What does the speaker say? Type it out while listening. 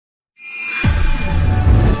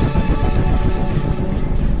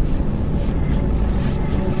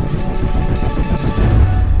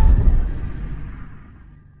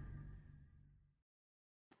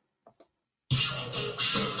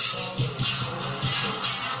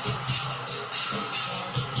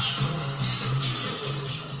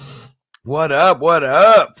What up? What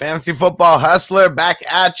up? Fantasy Football Hustler back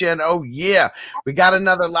at you. And oh, yeah, we got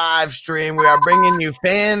another live stream. We are bringing you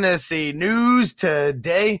fantasy news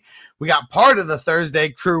today. We got part of the Thursday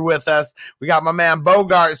crew with us. We got my man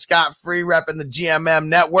Bogart Scott Free repping the GMM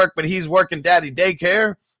network, but he's working daddy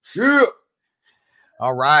daycare. Yeah.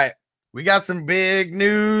 All right. We got some big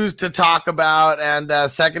news to talk about,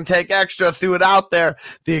 and Second Take Extra threw it out there.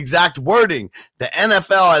 The exact wording. The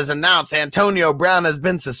NFL has announced Antonio Brown has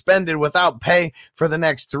been suspended without pay for the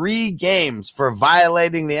next 3 games for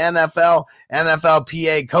violating the NFLPA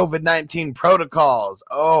COVID-19 protocols.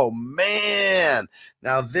 Oh, man.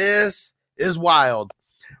 Now, this is wild.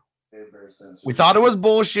 We thought it was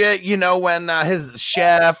bullshit, when his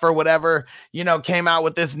chef or whatever, came out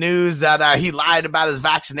with this news that he lied about his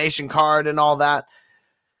vaccination card and all that.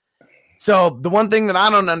 So the one thing that I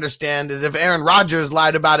don't understand is if Aaron Rodgers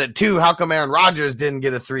lied about it too, how come Aaron Rodgers didn't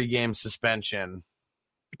get a 3-game suspension?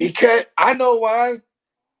 Because I know why.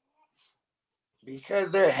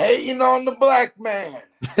 Because they're hating on the black man.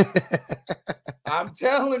 I'm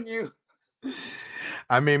telling you.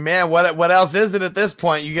 I mean, man, what else is it at this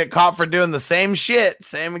point? You get caught for doing the same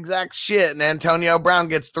exact shit, and Antonio Brown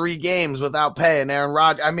gets 3 games without pay, and Aaron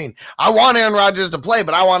Rodgers. I mean, I want Aaron Rodgers to play,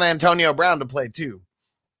 but I want Antonio Brown to play too.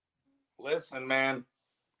 Listen, man,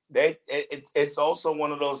 it's also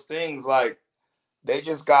one of those things like they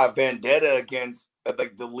just got vendetta against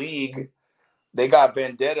the league. They got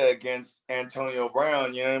vendetta against Antonio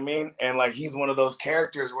Brown. You know what I mean? And like he's one of those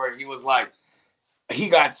characters where he was like. He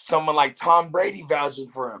got someone like Tom Brady vouching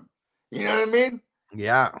for him. You know what I mean?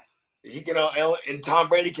 Yeah. And Tom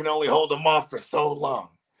Brady can only hold him off for so long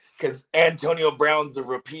because Antonio Brown's a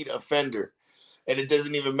repeat offender. And it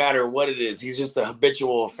doesn't even matter what it is. He's just a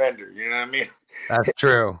habitual offender. You know what I mean? That's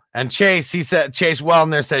true. And Chase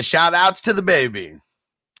Wellner says, shout outs to the baby.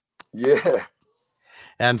 Yeah.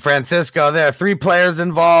 And Francisco, there are 3 players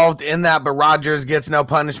involved in that, but Rodgers gets no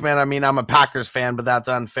punishment. I mean, I'm a Packers fan, but that's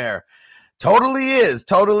unfair. Totally is.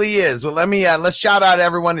 Well, let's shout out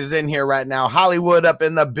everyone who's in here right now. Hollywood up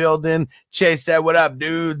in the building. Chase said, what up,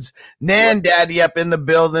 dudes? Nan Daddy up in the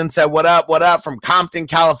building said, what up from Compton,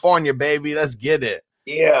 California, baby. Let's get it.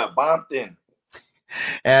 Yeah, Compton.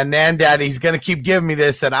 And Nan Daddy's going to keep giving me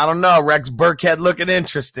this. And I don't know, Rex Burkhead looking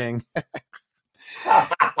interesting.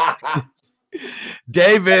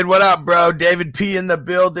 David, what up, bro? David P in the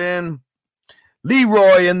building.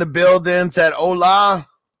 Leroy in the building said, hola.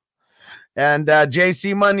 And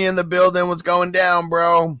JC Money in the building. What's going down,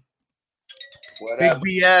 bro? Big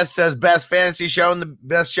BS says best fantasy show in the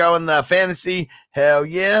best show in the fantasy. Hell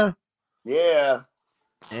yeah. Yeah.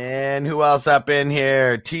 And who else up in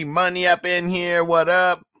here? T Money up in here. What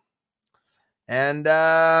up? And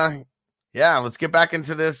let's get back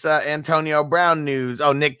into this Antonio Brown news.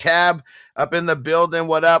 Oh, Nick Tab up in the building.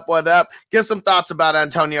 What up? Give some thoughts about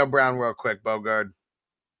Antonio Brown real quick, Bogard.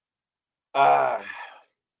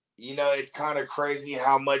 It's kind of crazy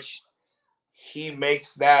how much he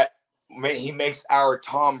makes our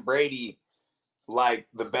Tom Brady like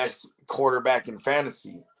the best quarterback in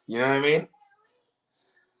fantasy. You know what I mean?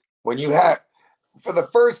 When you have for the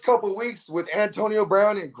first couple of weeks with Antonio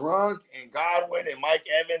Brown and Gronk and Godwin and Mike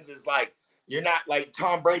Evans, it's like you're not like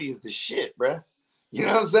Tom Brady is the shit, bro. You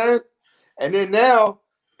know what I'm saying? And then now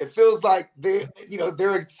it feels like they're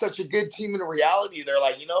such a good team in reality. They're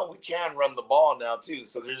like, we can run the ball now too.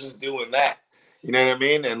 So they're just doing that. You know what I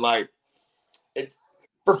mean? And like, it's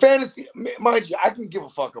for fantasy, mind you, I can give a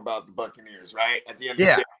fuck about the Buccaneers, right? At the end of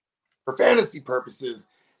the day, for fantasy purposes,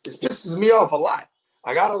 this pisses me off a lot.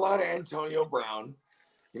 I got a lot of Antonio Brown.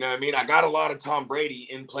 You know what I mean? I got a lot of Tom Brady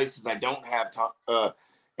in places I don't have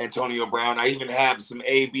Antonio Brown. I even have some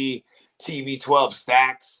AB TB12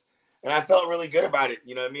 stacks. And I felt really good about it,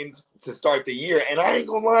 you know what I mean, to start the year. And I ain't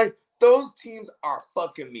gonna lie, those teams are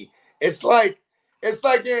fucking me. It's like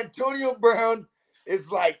Antonio Brown is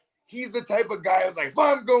like, he's the type of guy who's like, if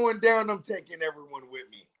I'm going down, I'm taking everyone with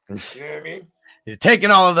me. You know what I mean? He's taking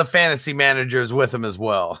all of the fantasy managers with him as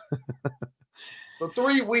well. So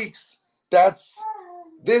 3 weeks, that's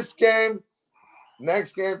this game,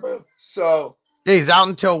 next game, bro. So yeah, he's out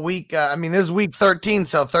until week, this is week 13,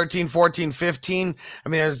 so 13, 14, 15.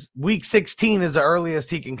 There's week 16 is the earliest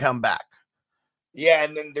he can come back. Yeah,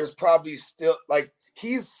 and then there's probably still, like,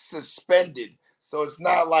 he's suspended, so it's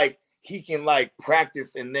not like he can, like,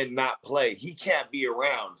 practice and then not play. He can't be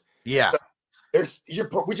around. Yeah.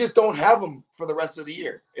 So we just don't have him for the rest of the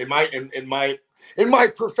year, in my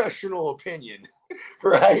professional opinion,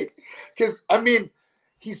 right? Because,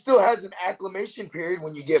 he still has an acclimation period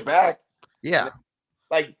when you get back. Yeah.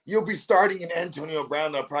 Like, you'll be starting an Antonio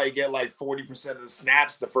Brown. They'll probably get like 40% of the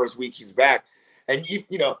snaps the first week he's back. And,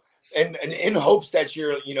 and in hopes that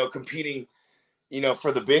you're, competing,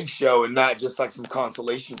 for the big show and not just like some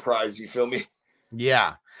consolation prize. You feel me?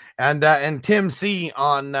 Yeah. And Tim C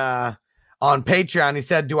on Patreon, he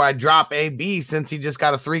said, do I drop AB since he just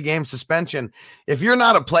got a 3-game suspension? If you're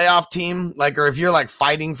not a playoff team, like, or if you're like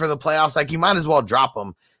fighting for the playoffs, like, you might as well drop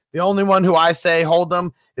him. The only one who I say hold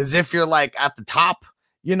them is if you're like at the top,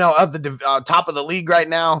 of the top of the league right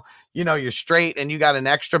now, you're straight and you got an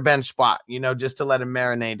extra bench spot, just to let him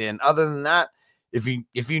marinate in. Other than that, if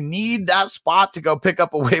you need that spot to go pick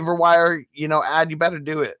up a waiver wire, ad, you better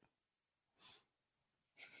do it.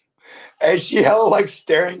 And she hella like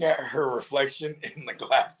staring at her reflection in the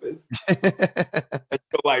glasses.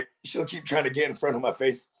 So, she'll keep trying to get in front of my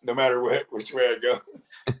face no matter which way I go.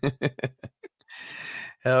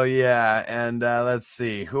 Hell yeah. And let's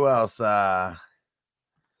see who else.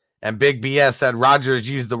 And Big BS said Rodgers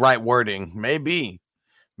used the right wording. Maybe.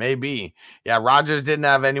 Yeah, Rodgers didn't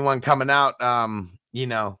have anyone coming out.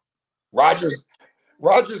 Rodgers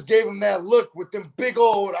gave him that look with them big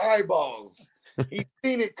old eyeballs. He's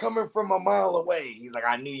seen it coming from a mile away. He's like,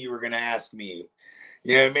 I knew you were gonna ask me.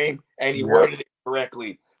 You know what I mean? And he worded it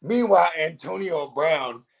correctly. Meanwhile, Antonio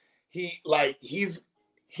Brown, he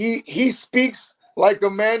speaks like a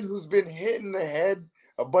man who's been hit in the head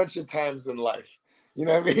a bunch of times in life. You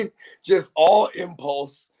know what I mean? Just all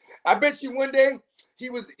impulse. I bet you one day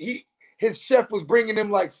his chef was bringing him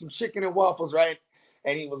like some chicken and waffles, right?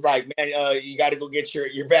 And he was like, man, you got to go get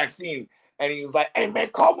your vaccine. And he was like, hey, man,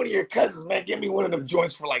 call one of your cousins, man. Give me one of them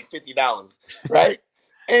joints for like $50, right?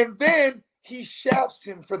 And then he shouts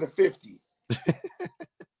him for the 50.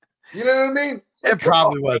 You know what I mean? It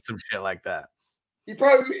probably was some shit like that.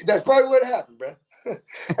 That's probably what happened, bro.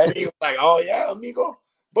 And he was like, oh, yeah, amigo.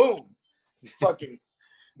 Boom. He fucking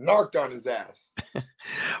narked on his ass.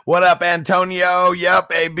 What up, Antonio?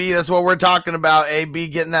 Yep, AB, that's what we're talking about. AB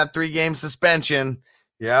getting that 3-game suspension.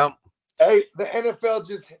 Yep. Hey, the NFL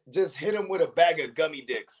just hit him with a bag of gummy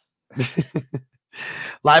dicks.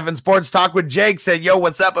 Live in Sports Talk with Jake said, yo,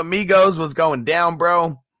 what's up, amigos? What's going down,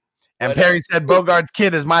 bro? And Perry said, Bogart's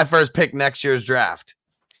kid is my first pick next year's draft.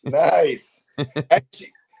 Nice.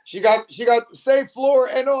 she got the same floor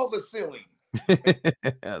and all the ceiling.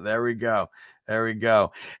 There we go.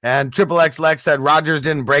 And Triple X Lex said, Rodgers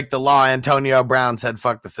didn't break the law. Antonio Brown said,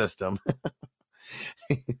 fuck the system.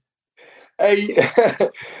 Hey,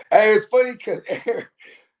 it's funny because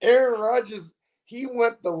Aaron Rodgers, he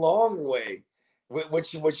went the long way with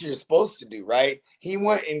what you're supposed to do, right? He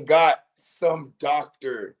went and got some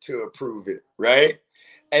doctor to approve it, right?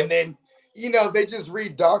 And then, they just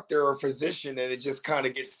read doctor or physician and it just kind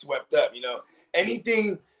of gets swept up,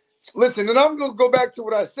 anything. Listen, and I'm going to go back to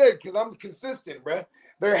what I said because I'm consistent, bruh.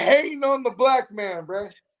 They're hating on the black man,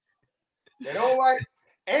 bruh. They don't like,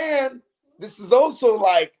 and this is also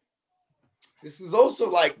like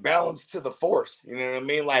balance to the force. You know what I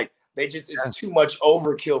mean? Like it's too much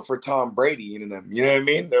overkill for Tom Brady. You know what I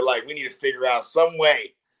mean? They're like, we need to figure out some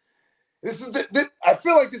way. I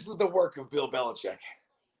feel like this is the work of Bill Belichick.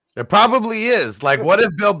 It probably is. Like, what if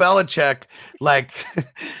Bill Belichick, like,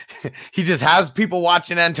 he just has people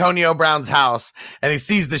watching Antonio Brown's house and he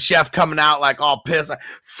sees the chef coming out like all pissed, like,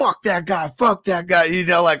 fuck that guy,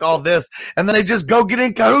 like all this. And then they just go get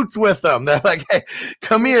in cahoots with them. They're like, hey,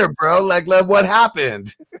 come here, bro. Like, what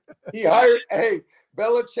happened?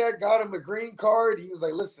 Belichick got him a green card. He was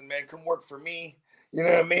like, listen, man, come work for me. You know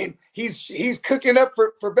what I mean? He's cooking up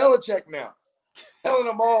for Belichick now. Telling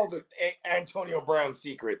them all the Antonio Brown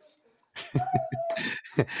secrets.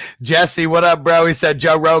 Jesse, what up, bro? He said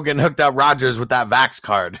Joe Rogan hooked up Rodgers with that Vax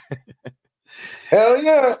card. Hell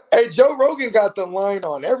yeah. Hey, Joe Rogan got the line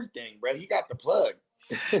on everything, bro. He got the plug.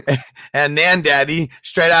 And Nan Daddy,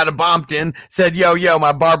 straight out of Bompton, said, yo,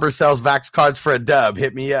 my barber sells Vax cards for a dub.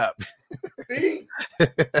 Hit me up. See?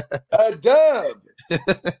 A dub.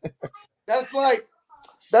 That's like,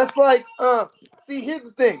 see, here's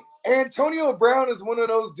the thing. Antonio Brown is one of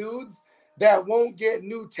those dudes that won't get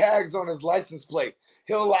new tags on his license plate.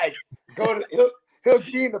 He'll like he'll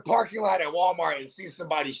be in the parking lot at Walmart and see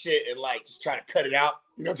somebody's shit and like just try to cut it out.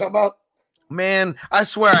 You know what I'm talking about? Man, I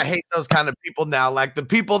swear I hate those kind of people now. Like the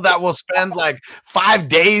people that will spend like 5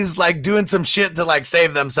 days like doing some shit to like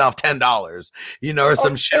save themselves $10, or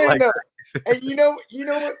some shit like that. And you know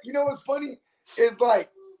what's funny is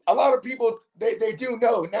like a lot of people they do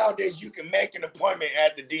know nowadays you can make an appointment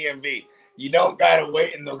at the DMV. You don't gotta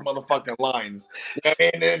wait in those motherfucking lines. You know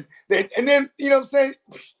what I mean? And then you know what I'm saying?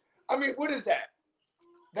 I mean, what is that?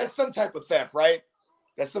 That's some type of theft, right?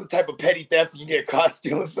 That's some type of petty theft. You get caught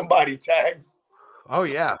stealing somebody's tags. Oh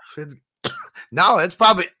yeah. It's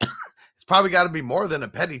probably got to be more than a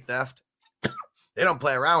petty theft. They don't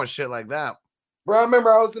play around with shit like that. Bro, I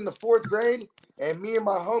remember I was in the 4th grade, and me and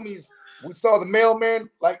my homies, we saw the mailman,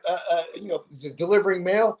 like, just delivering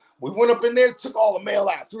mail. We went up in there, took all the mail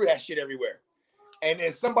out, threw that shit everywhere. And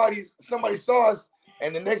then somebody saw us,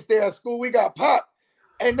 and the next day at school, we got popped.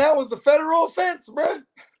 And that was a federal offense, bro.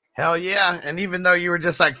 Hell yeah. And even though you were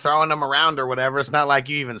just like throwing them around or whatever, it's not like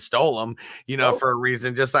you even stole them, for a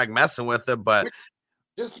reason, just like messing with it. But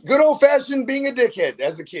just good old fashioned being a dickhead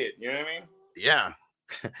as a kid. You know what I mean? Yeah.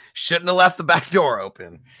 Shouldn't have left the back door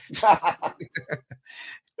open.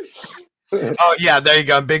 Oh, yeah. There you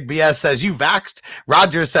go. Big BS says, you vaxxed.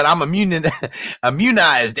 Roger said, I'm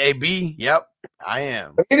immunized, AB. Yep, I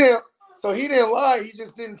am. So he didn't lie. He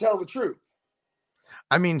just didn't tell the truth.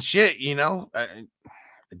 I mean, shit, it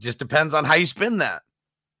just depends on how you spin that.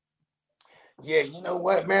 Yeah, you know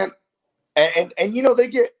what, man? And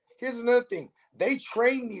here's another thing. They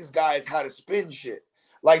train these guys how to spin shit.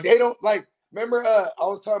 Like, they don't, like, remember, I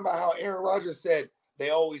was talking about how Aaron Rodgers said they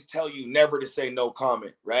always tell you never to say no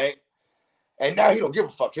comment, right? And now he don't give a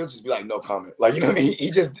fuck. He'll just be like, no comment. Like, you know what I mean?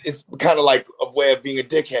 It's kind of like a way of being a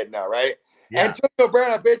dickhead now, right? Yeah. Antonio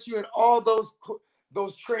Brown, I bet you in all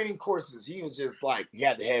those training courses, he was just like, he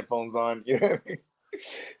had the headphones on, you know what I mean?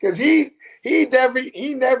 Because he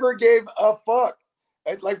never gave a fuck.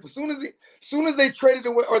 Like, as soon as they traded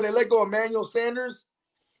away or they let go of Emmanuel Sanders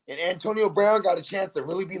and Antonio Brown got a chance to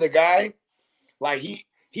really be the guy, like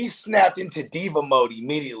he snapped into diva mode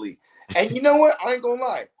immediately. And you know what? I ain't gonna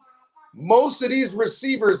lie. Most of these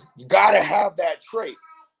receivers gotta have that trait.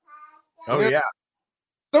 Oh, yeah.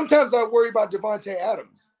 Sometimes I worry about Devontae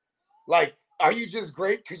Adams. Like, are you just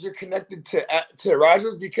great because you're connected to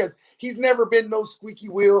Rodgers? Because he's never been no squeaky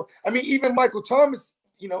wheel. I mean, even Michael Thomas,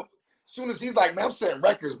 as soon as he's like, man, I'm setting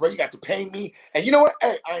records, bro. You got to pay me. And you know what?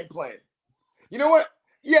 Hey, I ain't playing. You know what?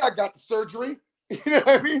 Yeah, I got the surgery. You know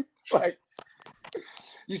what I mean? Like,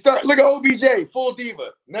 you look at OBJ, full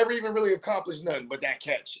diva. Never even really accomplished nothing but that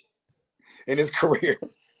catch in his career.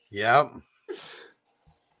 Yep.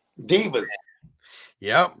 Divas.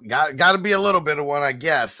 Yep. Got to be a little bit of one, I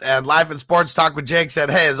guess. And Life and Sports Talk with Jake said,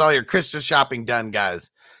 hey, is all your Christmas shopping done, guys?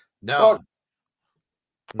 No.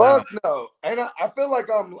 Fuck no. And I feel like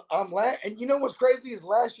I'm and you know what's crazy is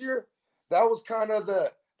last year, that was kind of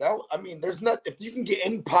there's not, if you can get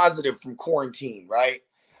any positive from quarantine, right?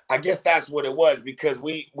 I guess that's what it was, because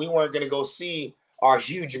we weren't going to go see our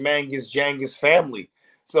huge Mangus Jangus family.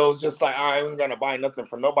 So it's just like, I ain't going to buy nothing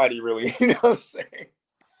from nobody really. You know what I'm saying?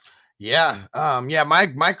 Yeah.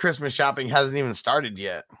 My Christmas shopping hasn't even started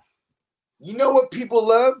yet. You know what people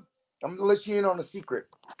love? I'm going to let you in on a secret.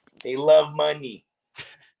 They love money.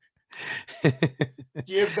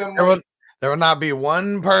 Give them money. There will not be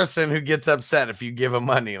one person who gets upset if you give them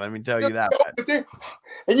money. Let me tell you that.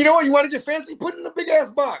 And you know what? You want to get fancy? Put it in a big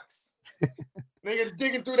ass box. They get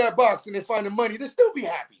digging through that box and they find the money. They'll still be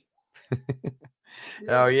happy.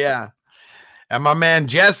 Oh yeah. And my man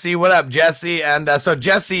Jesse, what up, Jesse? And so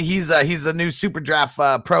Jesse, he's the new Super Draft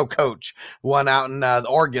pro coach, one out in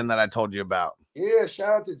Oregon that I told you about. Yeah, shout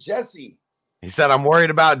out to Jesse. He said, I'm worried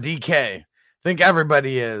about DK. I think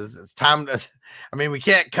everybody is. It's time to. I mean, we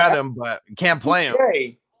can't cut him, but we can't play him.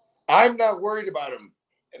 I'm not worried about him.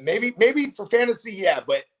 Maybe for fantasy, yeah,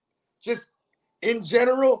 but just in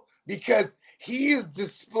general, because he is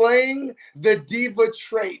displaying the diva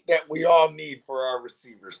trait that we all need for our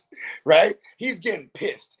receivers, right? He's getting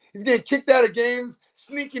pissed. He's getting kicked out of games,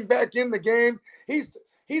 sneaking back in the game. He's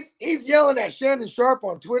yelling at Shannon Sharp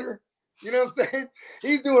on Twitter. You know what I'm saying?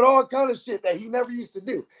 He's doing all kind of shit that he never used to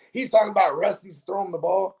do. He's talking about Rusty's throwing the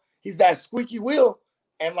ball. He's that squeaky wheel.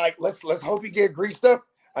 And like, let's hope he get greased up.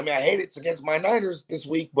 I mean, I hate it's against my Niners this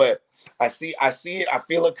week, but I see it. I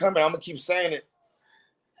feel it coming. I'm gonna keep saying it.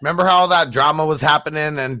 Remember how all that drama was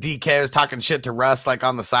happening and DK was talking shit to Russ, like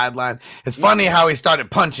on the sideline? It's funny how he started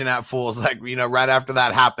punching at fools, like, right after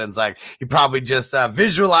that happens. Like, he probably just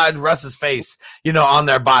visualized Russ's face, on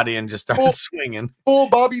their body and just started swinging. Full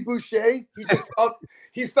Bobby Boucher.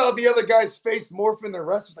 He saw the other guy's face morph in the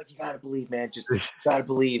Russ. Was like, you gotta believe, man. Just gotta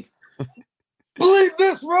believe. Believe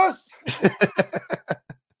this, Russ.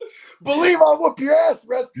 Believe I'll whoop your ass,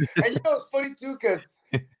 Russ. And it's funny too, because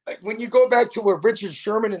like when you go back to what Richard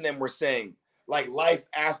Sherman and them were saying, like life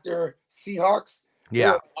after Seahawks.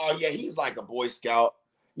 Yeah. Oh yeah, he's like a Boy Scout.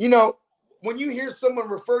 When you hear someone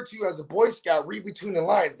refer to you as a Boy Scout, read between the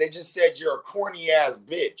lines. They just said you're a corny ass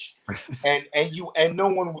bitch, and no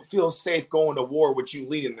one would feel safe going to war with you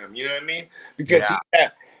leading them. You know what I mean? Because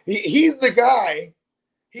he's the guy.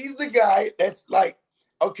 He's the guy that's like,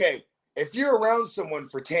 okay, if you're around someone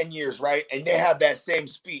for 10 years, right, and they have that same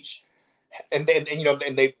speech, and then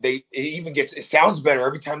it even it sounds better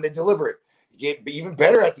every time they deliver it. get even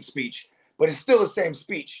better at the speech, but it's still the same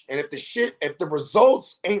speech. And if the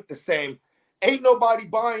results ain't the same, ain't nobody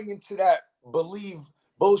buying into that believe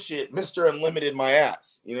bullshit, Mr. Unlimited my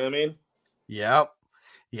ass. You know what I mean?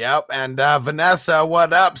 Yep. And Vanessa,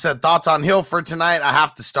 what up? Said thoughts on Hill for tonight. I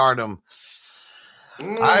have to start him.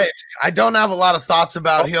 I don't have a lot of thoughts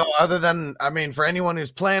about Hill other than, I mean, for anyone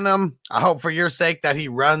who's playing him, I hope for your sake that he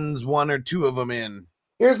runs one or two of them in.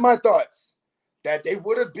 Here's my thoughts. That they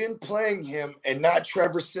would have been playing him and not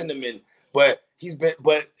Trevor Cinnamon, but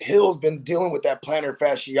Hill's been dealing with that plantar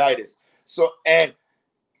fasciitis. So, and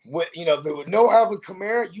with no Alvin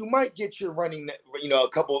Kamara, you might get your running, a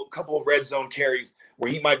couple of red zone carries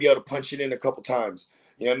where he might be able to punch it in a couple times.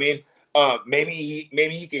 You know what I mean? Maybe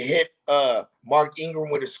he could hit Mark Ingram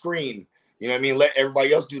with a screen. You know what I mean? Let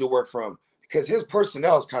everybody else do the work for him because his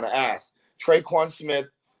personnel is kind of ass. Traquan Smith,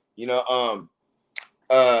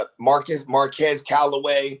 Marquez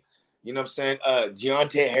Callaway, you know what I'm saying?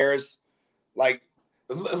 Deontay Harris. Like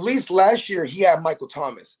at least last year he had Michael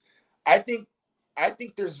Thomas. I think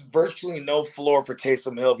there's virtually no floor for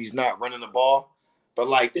Taysom Hill if he's not running the ball. But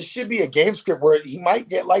like this should be a game script where he might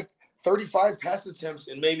get like 35 pass attempts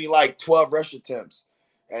and maybe like 12 rush attempts.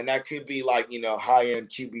 And that could be like, high-end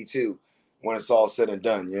QB2 when it's all said and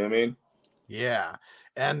done. You know what I mean? Yeah.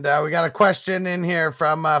 And we got a question in here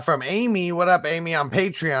from Amy. What up, Amy, on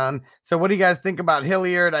Patreon? So what do you guys think about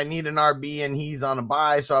Hilliard? I need an RB and he's on a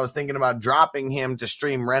bye. So I was thinking about dropping him to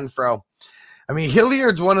stream Renfro. I mean,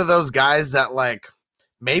 Hilliard's one of those guys that like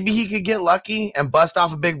maybe he could get lucky and bust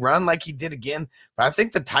off a big run like he did again. But I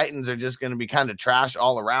think the Titans are just going to be kind of trash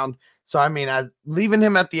all around. So, I mean, leaving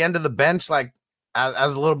him at the end of the bench, like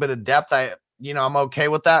as a little bit of depth, I'm okay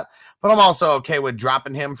with that. But I'm also okay with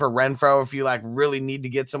dropping him for Renfro if you like really need to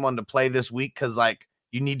get someone to play this week because like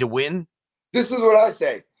you need to win. This is what I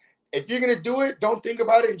say. If you're going to do it, don't think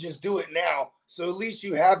about it and just do it now. So at least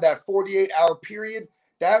you have that 48-hour period.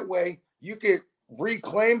 That way you could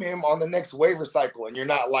reclaim him on the next waiver cycle and you're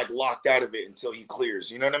not like locked out of it until he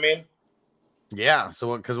clears. You know what I mean? Yeah.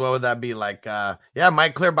 So, because what would that be like?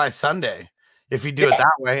 Might clear by Sunday if you do it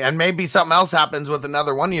that way. And maybe something else happens with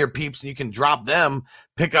another one of your peeps and you can drop them,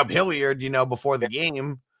 pick up Hilliard, before the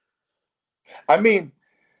game. I mean,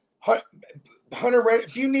 Hunter,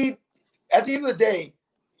 if you need, at the end of the day,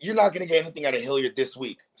 you're not going to get anything out of Hilliard this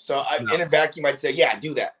week. So in a vacuum, I'd say, yeah,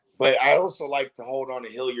 do that. But I also like to hold on to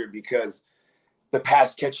Hilliard because the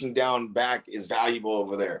pass catching down back is valuable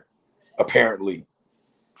over there, apparently.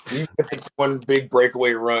 Even if it's one big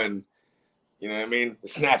breakaway run, you know what I mean? The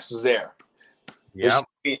snaps was there. Yep.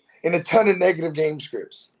 In a ton of negative game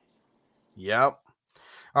scripts. Yep.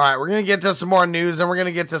 All right, we're going to get to some more news and we're going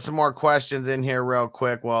to get to some more questions in here real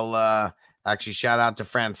quick. Well, actually, shout out to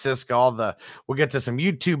Francisco. We'll get to some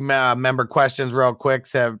YouTube member questions real quick.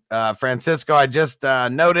 Said Francisco, I just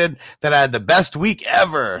noted that I had the best week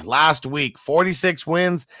ever last week. 46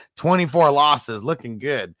 wins, 24 losses. Looking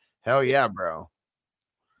good. Hell yeah, bro.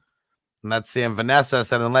 And let's see. And Vanessa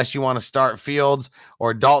said, unless you want to start Fields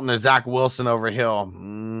or Dalton or Zach Wilson over Hill.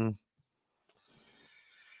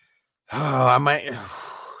 I might.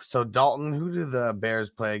 So Dalton, who do the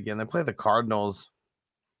Bears play again? They play the Cardinals.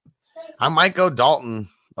 I might go Dalton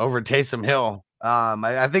over Taysom Hill.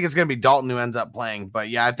 I think it's going to be Dalton who ends up playing, but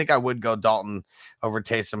yeah, I think I would go Dalton over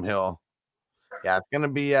Taysom Hill. Yeah, it's going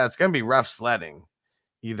to be rough sledding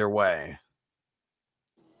either way.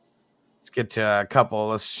 Let's get to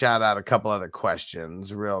let's shout out a couple other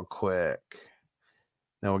questions real quick.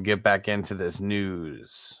 Then we'll get back into this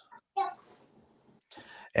news.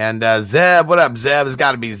 And Zeb, what up, Zeb? It's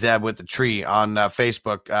got to be Zeb with the tree on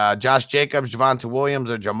Facebook. Josh Jacobs, Javonte Williams,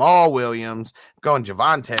 or Jamal Williams. I'm going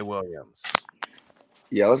Javonte Williams.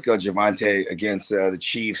 Yeah, let's go Javonte against the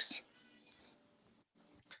Chiefs.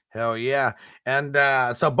 Hell yeah. And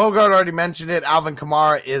so Bogart already mentioned it. Alvin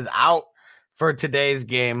Kamara is out for today's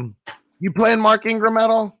game. You playing Mark Ingram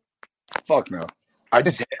at all? Fuck no. I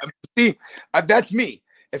just see that's me.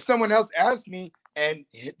 If someone else asked me and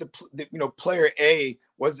hit the player A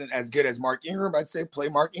wasn't as good as Mark Ingram, I'd say play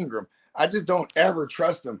Mark Ingram. I just don't ever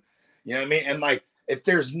trust him. You know what I mean? And like, if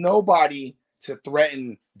there's nobody to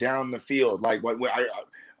threaten down the field, like what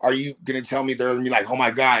are you gonna tell me? They're gonna be like, oh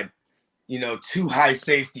my god, two high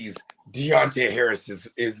safeties. Deontay Harris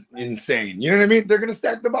is insane. You know what I mean? They're gonna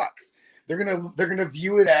stack the box. They're gonna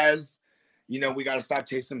view it as, we got to stop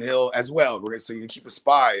Taysom Hill as well. So you can keep a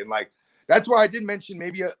spy. And like, that's why I did mention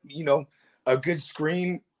maybe a good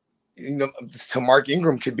screen, to Mark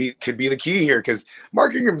Ingram could be the key here. Because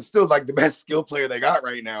Mark Ingram is still like the best skill player they got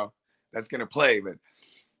right now that's going to play. But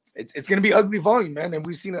it's going to be ugly volume, man. And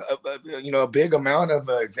we've seen a big amount of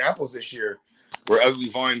examples this year where ugly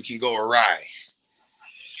volume can go awry.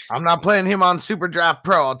 I'm not playing him on Super Draft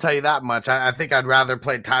Pro. I'll tell you that much. I think I'd rather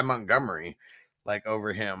play Ty Montgomery like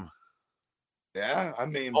over him. Yeah, I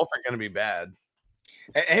mean, both are going to be bad.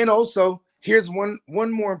 And also, here's one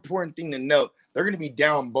more important thing to note: they're going to be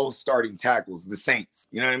down both starting tackles, the Saints.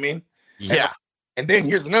 You know what I mean? Yeah. And then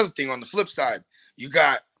here's another thing on the flip side: you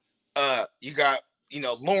got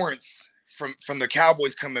Lawrence from the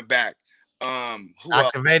Cowboys coming back. Who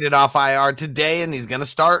activated off IR today, and he's going to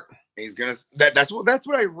start. He's gonna. That's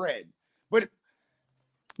what I read. But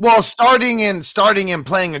starting and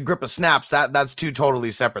playing a grip of snaps, that's two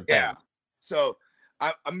totally separate things. Yeah. So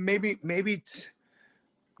I maybe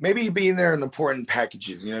being there in important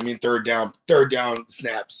packages. You know what I mean? Third down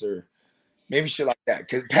snaps, or maybe shit like that.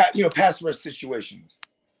 Because pass rush situations.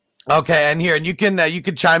 Okay, and you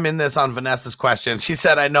can chime in this on Vanessa's question. She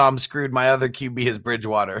said, "I know I'm screwed. My other QB is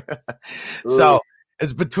Bridgewater." So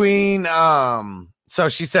it's between So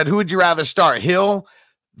she said, "Who would you rather start? Hill,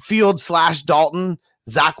 Field / Dalton,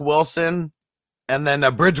 Zach Wilson, and then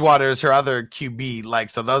Bridgewater is her other QB. Like,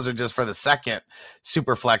 so those are just for the second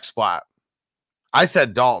super flex spot." I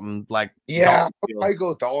said Dalton. Like, yeah, I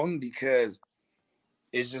go Dalton because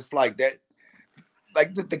it's just like that.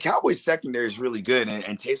 Like the Cowboys secondary is really good,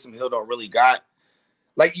 and Taysom Hill don't really got.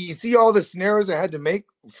 Like, you see all the scenarios I had to make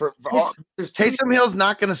for all. Taysom Hill's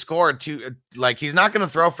not going to score he's not going to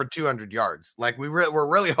throw for 200 yards. Like, we're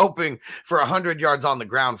really hoping for 100 yards on the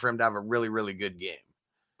ground for him to have a really, really good game.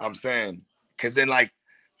 I'm saying, because then, like,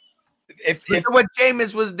 if what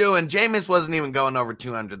Jameis was doing, Jameis wasn't even going over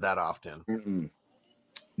 200 that often.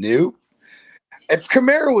 Nope. If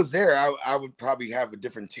Kamara was there, I would probably have a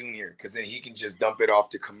different tune here, because then he can just dump it off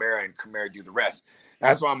to Kamara and Kamara do the rest.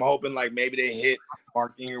 That's why I'm hoping, like, maybe they hit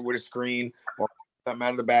Mark Ingram with a screen or something out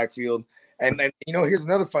of the backfield. And then, here's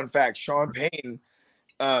another fun fact. Sean Payton,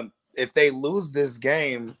 if they lose this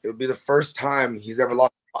game, it'll be the first time he's ever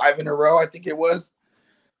lost 5 in a row, I think it was.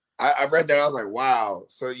 I read that. I was like, wow.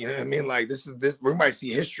 So, you know what I mean? Like, this we might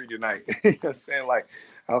see history tonight. You know what I'm saying? Like,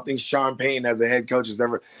 I don't think Sean Payton as a head coach has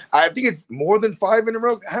ever. I think it's more than 5 in a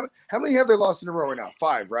row. How many have they lost in a row right now?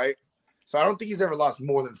 5, right? So I don't think he's ever lost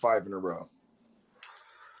more than 5 in a row.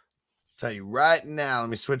 Tell you right now, let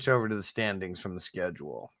me switch over to the standings from the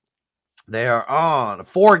schedule. They are on a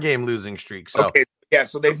 4-game losing streak. So okay, yeah,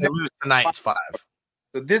 so they've lose tonight. It's 5.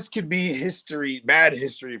 So this could be history, bad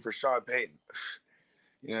history for Sean Payton.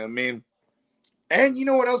 You know what I mean? And you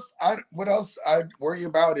know what else? What else I worry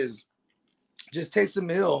about is just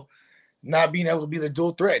Taysom Hill not being able to be the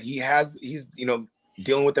dual threat. He's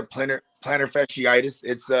dealing with the plantar fasciitis.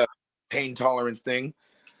 It's a pain tolerance thing.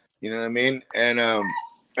 You know what I mean? And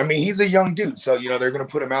he's a young dude, so they're gonna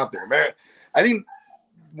put him out there. Man, I think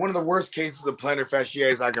one of the worst cases of plantar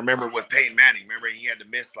fasciitis I can remember was Peyton Manning. Remember, he had to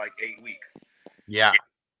miss like 8 weeks. Yeah.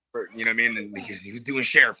 You know what I mean? And he was doing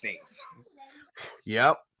sheriff things.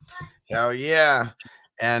 Yep. Hell yeah.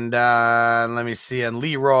 And let me see. And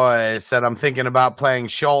Leroy said, "I'm thinking about playing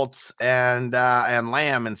Schultz and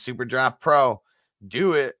Lamb in Super Draft Pro.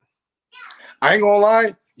 Do it." I ain't gonna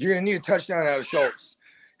lie, you're gonna need a touchdown out of Schultz.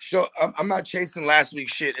 I'm not chasing last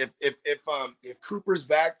week's shit. If Cooper's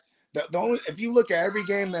back, the only, if you look at every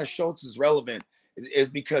game that Schultz is relevant, is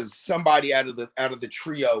because somebody out of the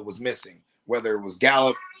trio was missing, whether it was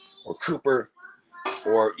Gallup or Cooper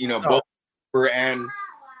or both Cooper and.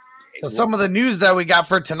 So some of the news that we got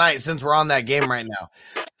for tonight, since we're on that game right now.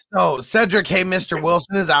 So Cedric, hey, Mr.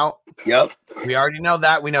 Wilson is out. Yep. We already know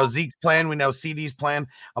that. We know Zeke's playing. We know CD's playing.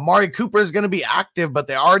 Amari Cooper is going to be active, but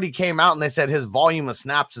they already came out and they said his volume of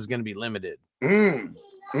snaps is going to be limited. Okay.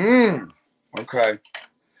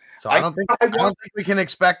 So I don't think we can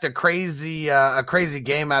expect a crazy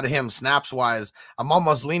game out of him snaps wise. I'm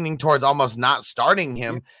almost leaning towards almost not starting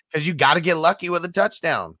him because you got to get lucky with a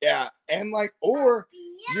touchdown. Yeah, and or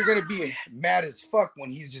you're gonna be mad as fuck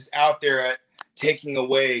when he's just out there taking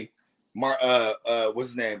away what's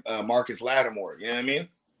his name? Marcus Lattimore. You know what I mean?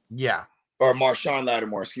 Yeah. Or Marshawn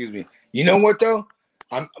Lattimore, excuse me. You know what though?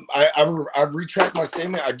 I've retracted my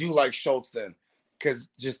statement. I do like Schultz then, because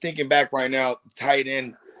just thinking back right now, tight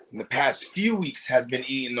end in the past few weeks has been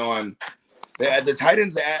eating on the tight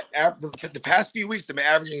ends. The past few weeks have been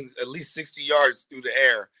averaging at least 60 yards through the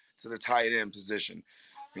air to the tight end position.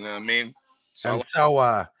 You know what I mean? So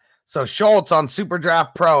Schultz on Super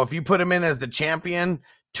Draft Pro, if you put him in as the champion,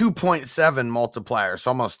 2.7 multiplier,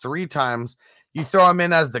 so almost 3 times. You throw him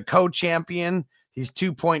in as the co-champion, he's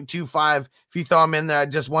 2.25. If you throw him in there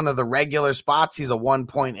at just one of the regular spots, he's a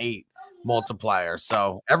 1.8 multiplier.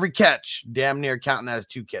 So every catch, damn near counting as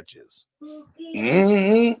 2 catches.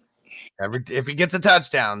 Mm-hmm. If he gets a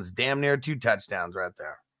touchdown, it's damn near 2 touchdowns right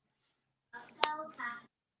there.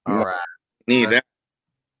 All right. Need that.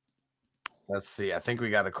 Let's see. I think we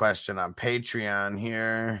got a question on Patreon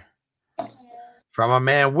here from a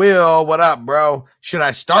man, Will. What up, bro? Should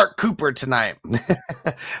I start Cooper tonight?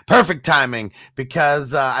 Perfect timing,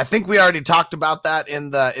 because I think we already talked about that in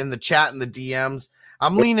the chat and the DMs.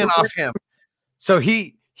 I'm leaning off him. So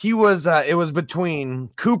he was it was between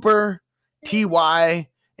Cooper, TY,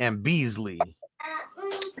 and Beasley.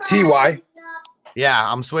 TY.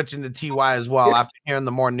 Yeah, I'm switching to TY as well after hearing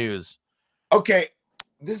the more news. Okay,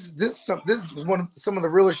 this is some of the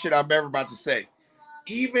realest shit I'm ever about to say.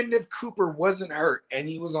 Even if Cooper wasn't hurt and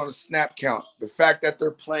he was on a snap count, the fact that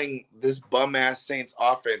they're playing this bum ass Saints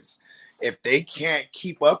offense, if they can't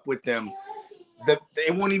keep up with them,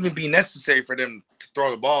 it won't even be necessary for them to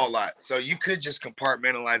throw the ball a lot. So you could just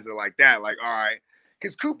compartmentalize it like that. Like, all right,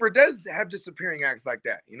 because Cooper does have disappearing acts like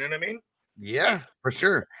that. You know what I mean? Yeah, for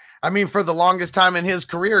sure. I mean, for the longest time in his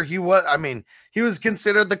career, he was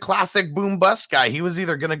considered the classic boom bust guy. He was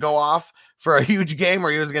either going to go off for a huge game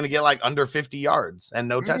or he was going to get like under 50 yards and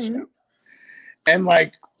no touchdown. And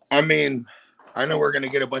like, I mean, I know we're going to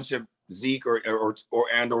get a bunch of Zeke or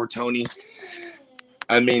Tony.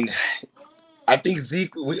 I mean, I think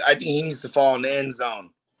Zeke, I think he needs to fall in the end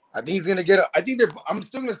zone. I think he's going to get I'm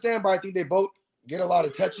still going to stand by. I think they both get a lot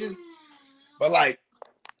of touches, but like,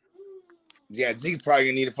 yeah, Zeke's probably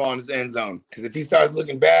gonna need to fall in his end zone, because if he starts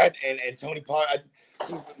looking bad, and Tony Pollard, I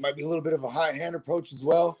think it might be a little bit of a high hand approach as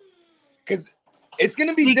well, because it's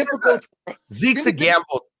gonna be difficult. Zeke's a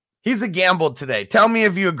gamble. He's a gamble today. Tell me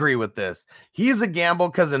if you agree with this. He's a gamble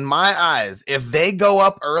because in my eyes, if they go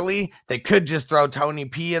up early, they could just throw Tony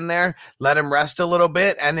P in there, let him rest a little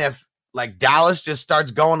bit, and if like Dallas just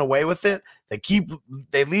starts going away with it,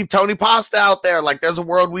 they leave Tony Pasta out there. Like, there's a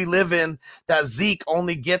world we live in that Zeke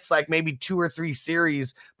only gets like maybe 2 or 3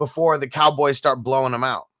 series before the Cowboys start blowing him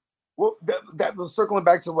out. Well, that was circling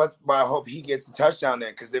back to what I hope he gets the touchdown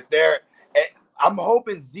there, because I'm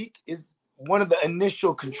hoping Zeke is one of the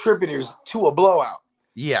initial contributors to a blowout.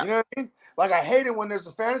 Yeah. You know what I mean? Like, I hate it when there's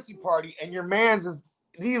a fantasy party and your man's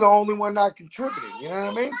he's the only one not contributing. You know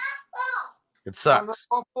what I mean? It sucks.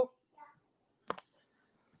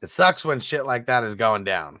 It sucks when shit like that is going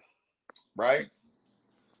down. Right?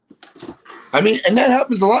 I mean, and that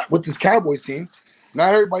happens a lot with this Cowboys team.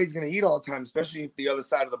 Not everybody's going to eat all the time, especially if the other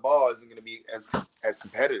side of the ball isn't going to be as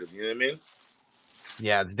competitive. You know what I mean?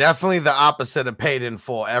 Yeah, it's definitely the opposite of paid in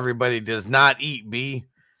full. Everybody does not eat, B.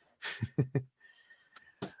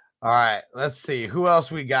 All right, let's see. Who else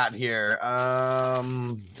we got here?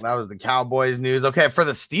 That was the Cowboys news. Okay, for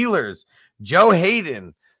the Steelers, Joe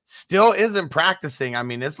Hayden still isn't practicing. I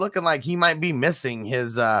mean, it's looking like he might be missing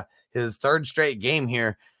his 3rd straight game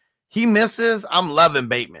here. He misses. I'm loving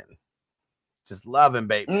Bateman. Just loving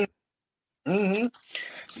Bateman. Mm-hmm.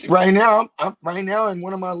 See, right now in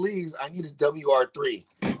one of my leagues, I need a WR3.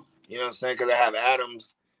 You know what I'm saying? Because I have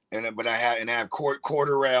Adams, I have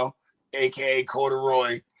Cordarrelle, aka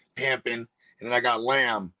Corduroy, Pampin, and then I got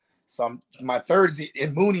Lamb. So my third's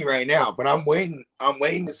in Mooney right now, but I'm waiting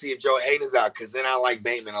to see if Joe Hayden's out, because then I like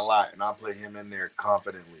Bateman a lot, and I'll put him in there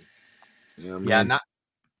confidently. You know what I mean?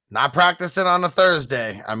 Not practicing on a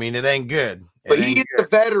Thursday. I mean, it ain't good. But he's a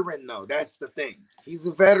veteran, though. That's the thing. He's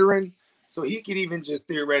a veteran, so he could even just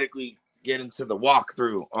theoretically get into the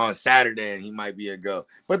walkthrough on Saturday, and he might be a go.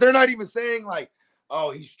 But they're not even saying like,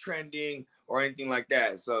 "Oh, he's trending" or anything like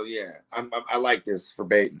that. So yeah, I like this for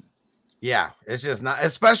Bateman. Yeah, it's just not,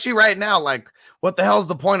 especially right now. Like, what the hell's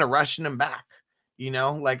the point of rushing him back? You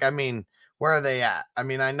know, like, I mean, where are they at? I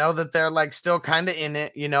mean, I know that they're like still kind of in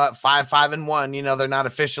it, you know, at 5-5-1, you know, they're not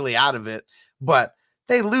officially out of it, but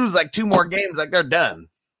they lose like 2 more games, like they're done.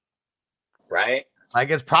 Right.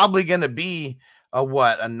 Like, it's probably going to be a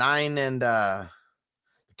 9 and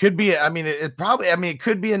could be, I mean, it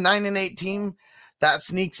could be a 9-8 team that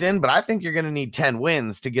sneaks in, but I think you're going to need 10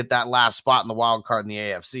 wins to get that last spot in the wild card in the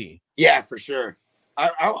AFC. Yeah, for sure.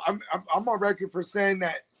 I'm on record for saying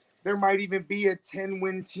that there might even be a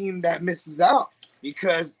 10-win team that misses out,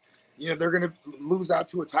 because, you know, they're going to lose out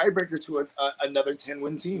to a tiebreaker to another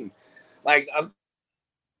 10-win team. Like,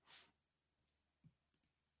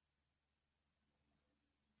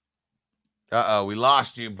 we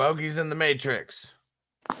lost you. Bogey's in the Matrix.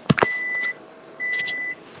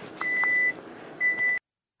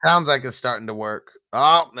 Sounds like it's starting to work.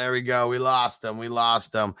 Oh, there we go. We lost him.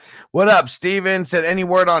 What up, Steven? Said any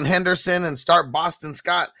word on Henderson and start Boston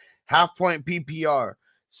Scott, half-point PPR.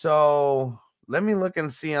 So let me look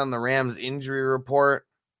and see on the Rams injury report.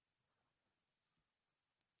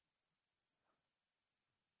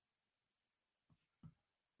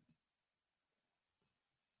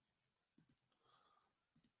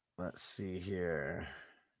 Let's see here.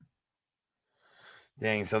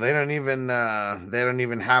 Dang, so they don't even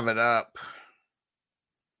have it up.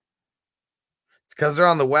 It's because they're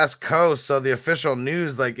on the West Coast, so the official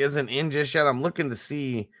news isn't in just yet. I'm looking to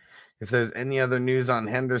see if there's any other news on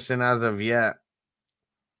Henderson as of yet.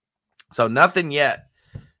 So nothing yet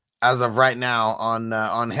as of right now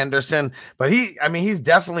on Henderson, but he's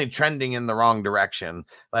definitely trending in the wrong direction.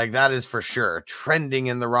 That is for sure, trending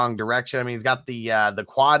in the wrong direction. I mean, he's got the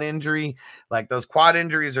quad injury. Those quad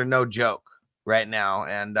injuries are no joke right now,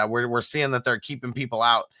 and we're seeing that they're keeping people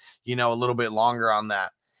out, a little bit longer on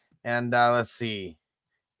that. And let's see,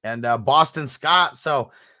 and Boston Scott.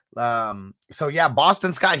 So yeah,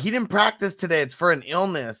 Boston Scott. He didn't practice today. It's for an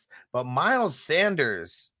illness. But Miles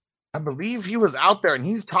Sanders, I believe he was out there and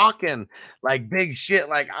he's talking big shit.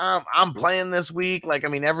 I'm playing this week.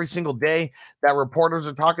 Every single day that reporters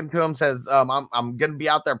are talking to him says, I'm going to be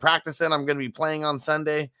out there practicing. I'm going to be playing on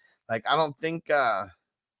Sunday. I don't think,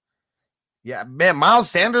 yeah, man,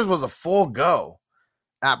 Miles Sanders was a full go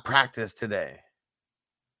at practice today.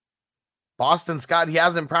 Boston Scott, he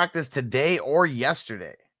hasn't practiced today or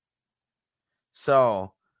yesterday.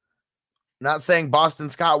 So, not saying Boston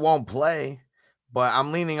Scott won't play, but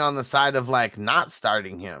I'm leaning on the side of not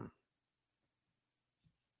starting him.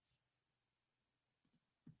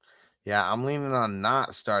 Yeah, I'm leaning on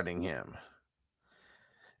not starting him.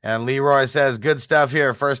 And Leroy says, good stuff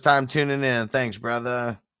here. First time tuning in. Thanks,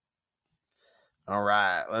 brother. All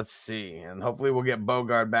right, let's see. And hopefully we'll get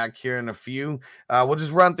Bogard back here in a few. We'll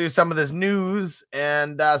just run through some of this news.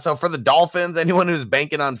 And so for the Dolphins, anyone who's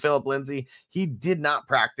banking on Philip Lindsay, he did not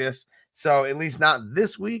practice. So at least not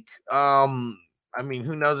this week. I mean,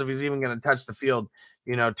 who knows if he's even going to touch the field,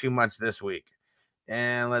 too much this week.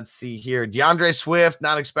 And let's see here. DeAndre Swift,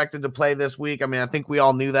 not expected to play this week. I mean, I think we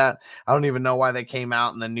all knew that. I don't even know why they came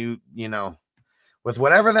out in the new, with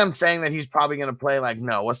whatever them saying that he's probably going to play.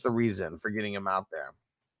 No, what's the reason for getting him out there?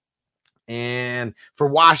 And for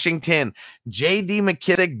Washington, J.D.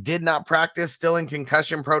 McKissick did not practice, still in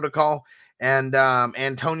concussion protocol. And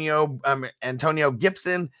Antonio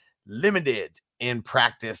Gibson limited in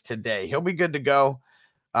practice today. He'll be good to go.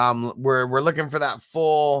 We're looking for that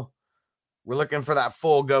full. We're looking for that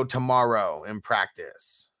full go tomorrow in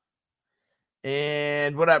practice.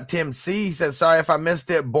 And what up, Tim C? He says, sorry if I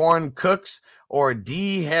missed it. Born Cooks or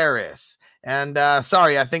D Harris. And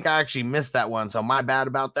sorry, I think I actually missed that one. So my bad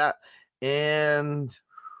about that. And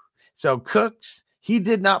so Cooks, he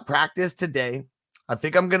did not practice today. I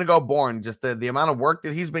think I'm going to go Bourne. Just the amount of work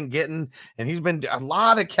that he's been getting, and he's been a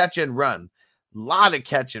lot of catch and run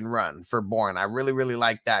for Bourne. I really, really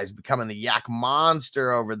like that. He's becoming the yak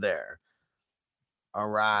monster over there. All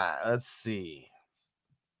right, let's see.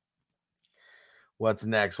 What's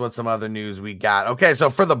next? What's some other news we got? Okay, so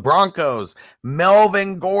for the Broncos,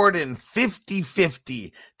 Melvin Gordon,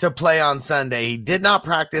 50-50 to play on Sunday. He did not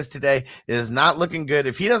practice today. It is not looking good.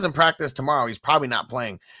 If he doesn't practice tomorrow, he's probably not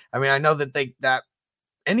playing. I mean, I know that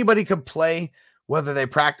anybody could play, whether they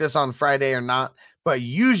practice on Friday or not, but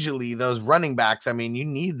usually those running backs, I mean, you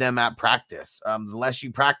need them at practice. The less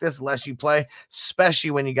you practice, the less you play,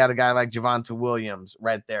 especially when you got a guy like Javonte Williams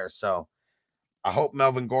right there. So I hope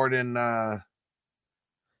Melvin Gordon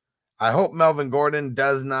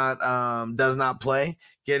does not play.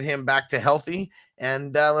 Get him back to healthy,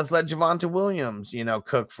 and let's let Javonte Williams,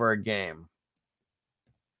 cook for a game.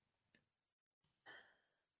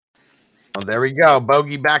 Oh, there we go.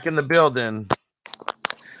 Bogey back in the building.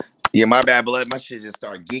 Yeah, my bad, but my shit just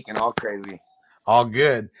started geeking all crazy. All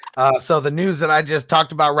good. So the news that I just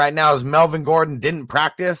talked about right now is Melvin Gordon didn't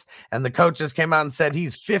practice, and the coaches came out and said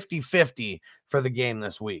he's 50-50 for the game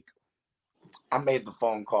this week. I made the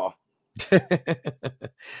phone call. I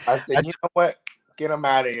said, you know what? Get him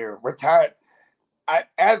out of here. Retired.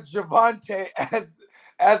 As Javonte,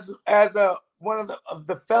 as one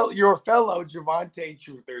of your fellow Javonte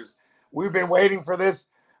truthers, we've been waiting for this.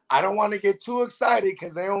 I don't want to get too excited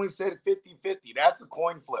because they only said 50-50. That's a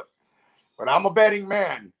coin flip. But I'm a betting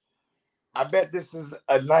man. I bet this is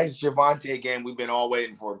a nice Javonte game we've been all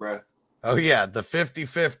waiting for, bro. Oh, yeah, the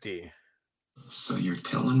 50-50. So you're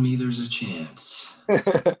telling me there's a chance?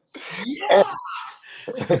 Yeah.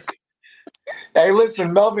 Hey,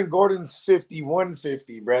 listen, Melvin Gordon's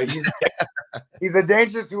 51-50, bro. He's a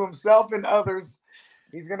danger to himself and others.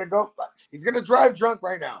 He's gonna drive drunk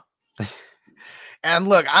right now. And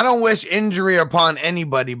look, I don't wish injury upon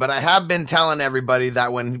anybody, but I have been telling everybody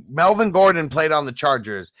that when Melvin Gordon played on the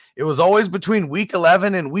Chargers, it was always between week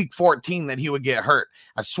 11 and week 14 that he would get hurt.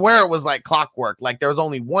 I swear it was like clockwork. Like there was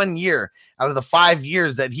only 1 year out of the 5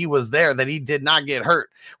 years that he was there that he did not get hurt.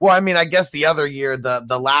 Well, I mean, I guess the other year,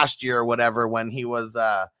 the last year or whatever, when he was,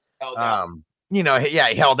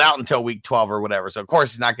 he held out until week 12 or whatever. So of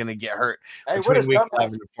course he's not going to get hurt between week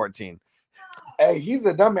 11 and 14. Hey, he's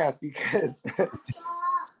a dumbass because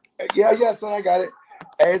yeah, son, I got it.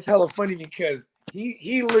 Hey, it's hella funny because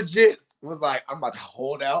he legit was like, I'm about to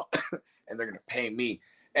hold out and they're gonna pay me.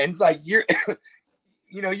 And it's like you're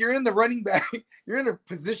in the running back, you're in the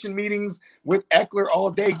position meetings with Eckler all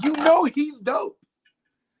day. You know he's dope.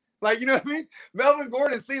 Like, you know what I mean? Melvin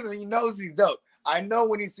Gordon sees him, he knows he's dope. I know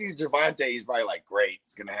when he sees Javonte, he's probably like, great,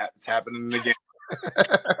 it's happening again.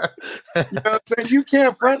 You know what I'm saying? You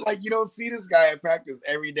can't front like you don't see this guy at practice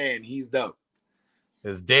every day and he's dope.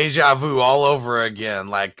 It's deja vu all over again,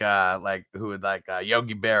 like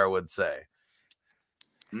Yogi Berra would say.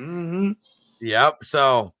 Mm-hmm. Yep.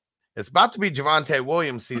 So it's about to be Javonte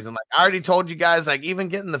Williams season. Like I already told you guys, like even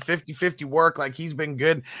getting the 50-50 work, like he's been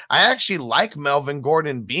good. I actually like Melvin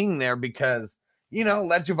Gordon being there because,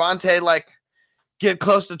 let Javonte like get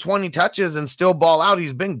close to 20 touches and still ball out.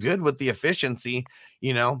 He's been good with the efficiency.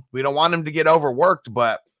 We don't want him to get overworked,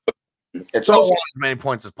 but it's also as many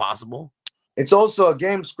points as possible. It's also a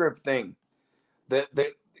game script thing.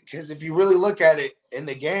 Because if you really look at it, in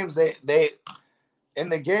the games they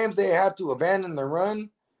have to abandon the run.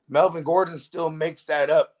 Melvin Gordon still makes that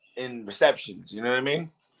up in receptions. You know what I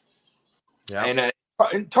mean? Yeah. And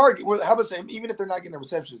target. How about saying even if they're not getting a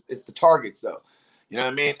reception, it's the targets though. You know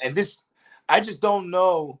what I mean? And I just don't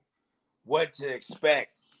know what to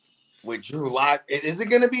expect with Drew Lock. Is it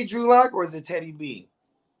going to be Drew Lock or is it Teddy B?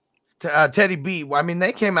 Teddy B. Well, I mean,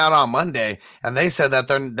 they came out on Monday and they said that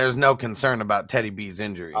there's no concern about Teddy B's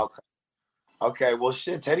injury. Okay. Well,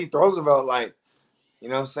 shit. Teddy Roosevelt, like, you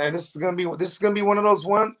know what I'm saying? This is gonna be one of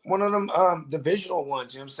them divisional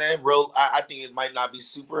ones. You know what I'm saying? I think it might not be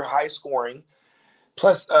super high scoring.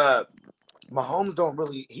 Plus, Mahomes don't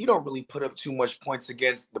really put up too much points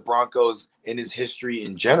against the Broncos in his history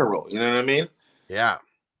in general. You know what I mean? Yeah.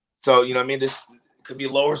 So you know what I mean. This could be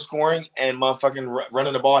lower scoring and motherfucking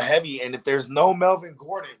running the ball heavy. And if there's no Melvin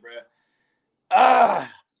Gordon, bro,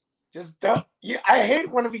 just don't. Yeah, I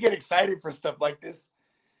hate when we get excited for stuff like this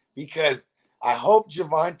because I hope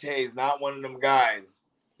Javonte is not one of them guys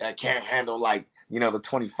that can't handle the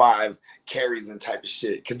 25 carries and type of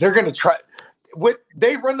shit because they're gonna try.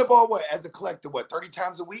 They run the ball as a collective 30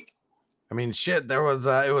 times a week. I mean, shit. There was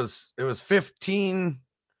it was 15.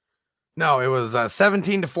 No, it was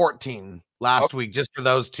 17 to 14 last week just for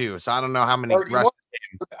those two. So I don't know how many rush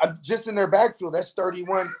just in their backfield. That's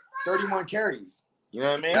 31 carries. You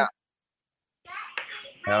know what I mean? Yeah.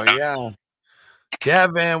 Hell yeah.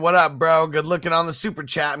 Devin, what up, bro? Good looking on the super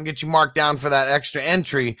chat and get you marked down for that extra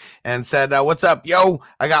entry and said, what's up? Yo,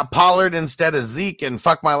 I got Pollard instead of Zeke and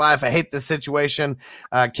fuck my life. I hate this situation.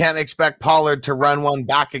 Can't expect Pollard to run one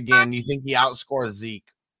back again. You think he outscores Zeke?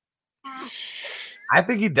 I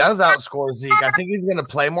think he does outscore Zeke. I think he's going to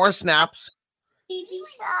play more snaps.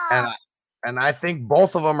 And I think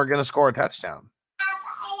both of them are going to score a touchdown.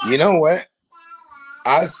 You know what?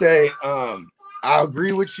 I say I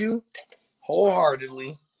agree with you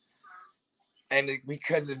wholeheartedly. And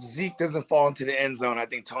because if Zeke doesn't fall into the end zone, I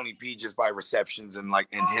think Tony P just by receptions and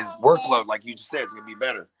his workload, like you just said, it's going to be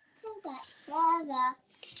better.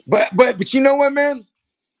 But you know what, man?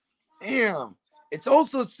 Damn. It's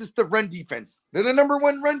just the run defense. They're the number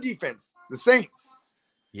one run defense, the Saints.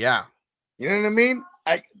 Yeah. You know what I mean?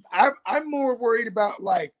 I'm more worried about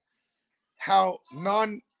how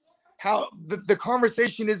the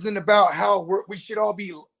conversation isn't about how we should all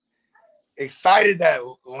be excited that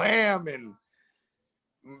Lamb and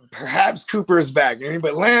perhaps Cooper is back.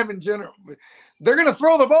 But Lamb in general, they're gonna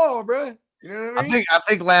throw the ball, bro. You know what I mean? I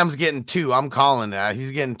think Lamb's getting 2. I'm calling that.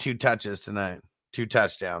 He's getting 2 touches tonight. 2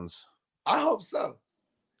 touchdowns. I hope so.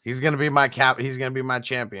 He's gonna be my cap. He's gonna be my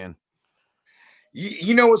champion.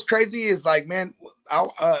 You know what's crazy is man,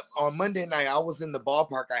 on Monday night I was in the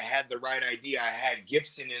ballpark. I had the right idea. I had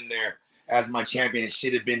Gibson in there as my champion. It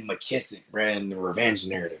should have been McKissick, in the revenge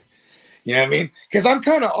narrative. You know what I mean? Because I'm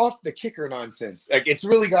kind of off the kicker nonsense. It's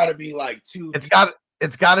really got to be 2.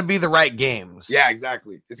 It's got to be the right games. Yeah,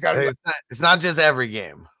 exactly. It's got to. It's not just every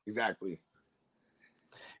game. Exactly.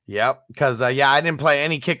 Yep. Because I didn't play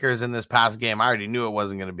any kickers in this past game. I already knew it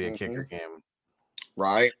wasn't going to be a kicker game.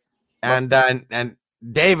 Right. And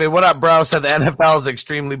David, what up, bro? Said the NFL is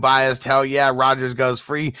extremely biased. Hell yeah, Rodgers goes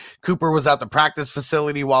free. Cooper was at the practice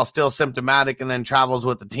facility while still symptomatic and then travels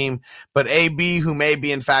with the team. But AB, who may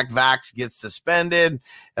be in fact vaxxed, gets suspended.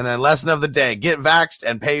 And then lesson of the day, get vaxxed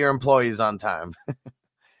and pay your employees on time.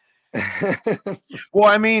 Well,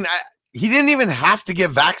 I mean, he didn't even have to get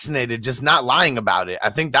vaccinated, just not lying about it. I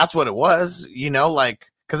think that's what it was,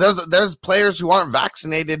 because because there's players who aren't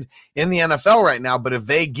vaccinated in the NFL right now, but if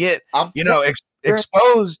they get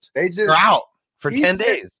exposed, they're out for 10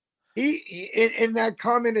 days. He in that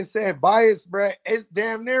comment it said bias, bro. It's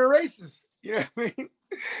damn near racist. You know what I mean?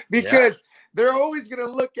 Because they're always gonna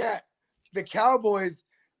look at the Cowboys.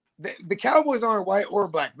 The Cowboys aren't white or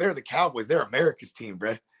black. They're the Cowboys. They're America's team,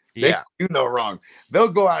 bro. They do no wrong. They'll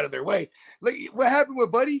go out of their way. Look what happened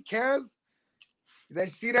with Buddy Kaz. Did you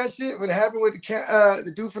see that shit? What happened with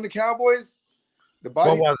the dude from the Cowboys?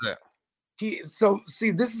 What was it?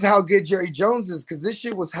 This is how good Jerry Jones is, because this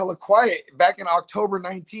shit was hella quiet back in October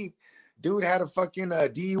 19th. Dude had a fucking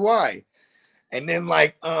DUI, and then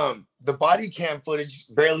the body cam footage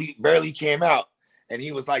barely came out, and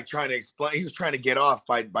he was like trying to explain. He was trying to get off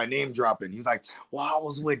by name dropping. He was like, "Well, I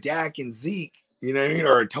was with Dak and Zeke, you know what I mean,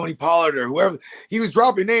 or Tony Pollard or whoever." He was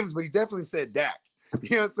dropping names, but he definitely said Dak.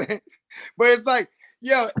 You know what I'm saying? But it's like,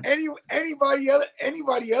 yo, anybody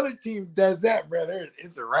other team does that, brother,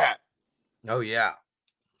 it's a wrap. Oh yeah,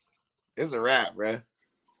 it's a wrap, bro.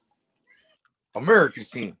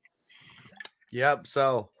 America's team. Yep.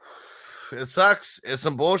 So it sucks. It's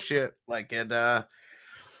some bullshit. Like it,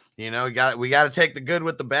 we got to take the good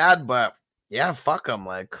with the bad. But yeah, fuck them.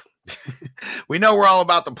 Like we know we're all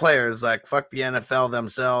about the players. Like fuck the NFL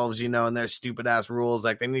themselves, and their stupid ass rules.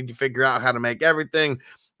 Like they need to figure out how to make everything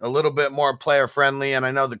a little bit more player friendly. And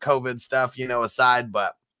I know the COVID stuff, aside,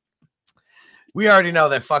 but we already know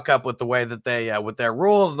they fuck up with the way that they, with their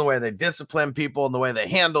rules and the way they discipline people and the way they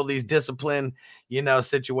handle these discipline,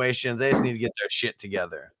 situations. They just need to get their shit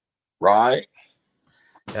together. Right.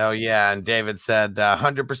 Hell yeah. And David said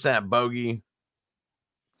 100% bogey.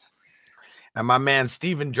 And my man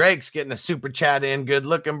Stephen Drake's getting a super chat in. Good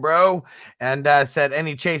looking, bro. And said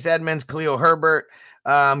any Chase Edmonds, Khalil Herbert.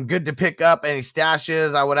 Good to pick up any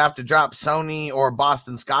stashes. I would have to drop Sony or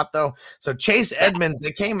Boston Scott, though. So Chase Edmonds,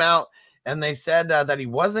 they came out and they said that he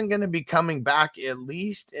wasn't going to be coming back at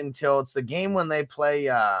least until it's the game when they play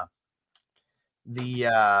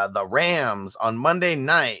the Rams on Monday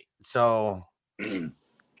night. So, yep.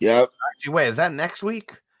 Actually, wait, is that next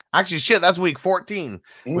week? Actually, shit, that's week 14.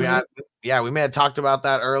 Mm-hmm. We may have talked about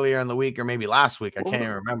that earlier in the week or maybe last week. I can't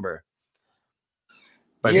even remember.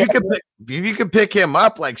 But if you could pick him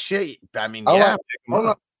up, like shit, I mean, pick him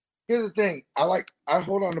up. Here's the thing. I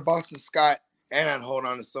hold on to Boston Scott. And I'd hold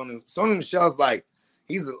on to Sony. Sony Michel's like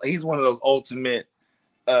he's one of those ultimate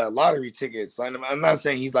lottery tickets. Like, I'm not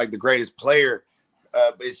saying he's like the greatest player,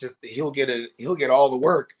 but it's just he'll get all the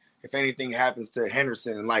work if anything happens to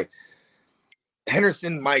Henderson. And like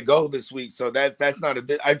Henderson might go this week, so that's not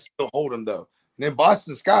I'd still hold him though. And then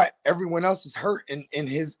Boston Scott, everyone else is hurt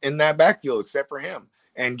in that backfield except for him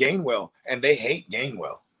and Gainwell, and they hate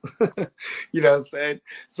Gainwell. You know what I'm saying?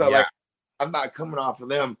 So like I'm not coming off of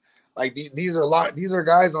them. Like these are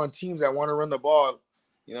guys on teams that want to run the ball.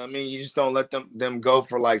 You know what I mean? You just don't let them go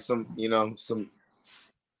for like some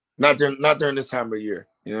not during this time of year.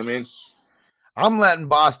 You know what I mean? I'm letting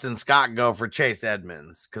Boston Scott go for Chase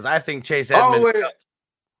Edmonds because I think Chase Edmonds. Oh,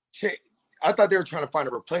 wait. I thought they were trying to find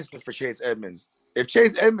a replacement for Chase Edmonds. If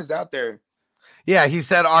Chase Edmonds out there. Yeah, he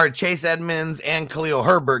said are Chase Edmonds and Khalil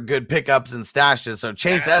Herbert good pickups and stashes. So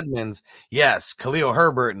Chase Edmonds, yes. Khalil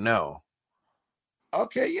Herbert, no.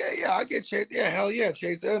 Okay, yeah, I get Chase. Yeah, hell yeah,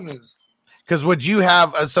 Chase Edmonds. Because would you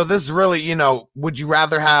have? So this is really, would you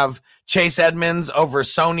rather have Chase Edmonds over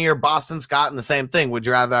Sony or Boston Scott? And the same thing, would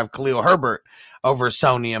you rather have Khalil Herbert over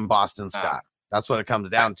Sony and Boston Scott? That's what it comes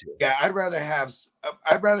down to. Yeah, I'd rather have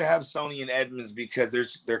Sony and Edmonds because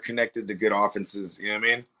they're connected to good offenses. You know what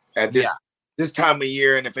I mean? At this time of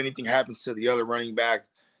year, and if anything happens to the other running backs,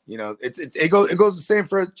 it goes the same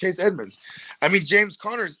for Chase Edmonds. I mean, James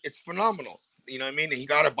Conner's, it's phenomenal. You know what I mean? He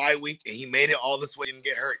got a bye week and he made it all this way, didn't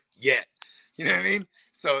get hurt yet. You know what I mean?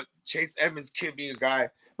 So Chase Edmonds could be a guy.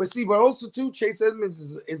 But also too, Chase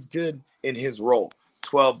Edmonds is good in his role.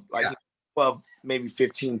 12, maybe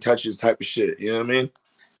 15 touches type of shit. You know what I mean?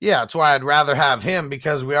 Yeah, that's why I'd rather have him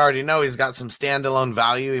because we already know he's got some standalone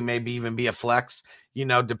value. He maybe even be a flex,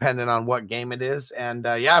 depending on what game it is. And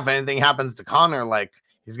if anything happens to Conner, like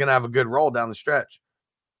he's gonna have a good role down the stretch.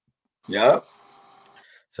 Yeah.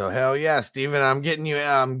 So hell yeah, Steven, I'm getting you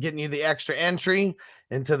the extra entry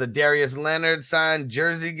into the Darius Leonard signed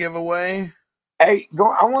jersey giveaway. Hey,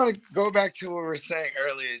 I want to go back to what we were saying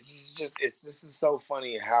earlier. This is so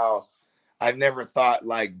funny how I never thought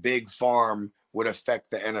like Big Farm would affect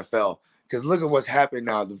the NFL. Because look at what's happened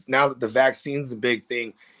now. Now that the vaccine's a big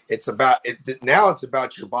thing, it's about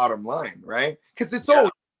your bottom line, right? Because it's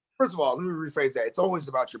always, first of all, let me rephrase that. It's always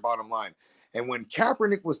about your bottom line. And when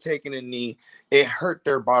Kaepernick was taking a knee, it hurt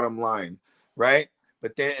their bottom line, right?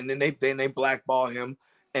 But then they blackball him.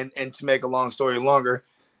 and to make a long story longer,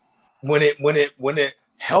 when it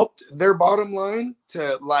helped their bottom line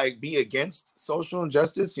to like be against social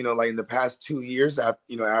injustice, like in the past 2 years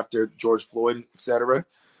after George Floyd, etc.,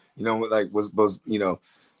 like was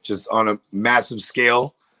just on a massive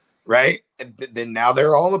scale, right? And then now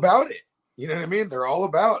they're all about it. You know what I mean? They're all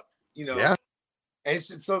about, Yeah. And it's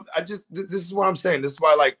just, so this is what I'm saying. This is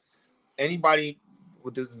why like anybody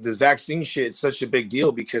with this vaccine shit, it's such a big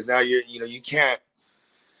deal, because now you can't.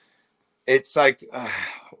 It's like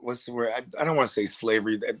what's the word? I don't want to say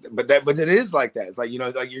slavery, but it is like that. It's like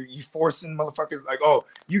like you forcing motherfuckers like, oh,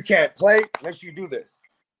 you can't play unless you do this.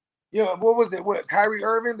 What was it? What Kyrie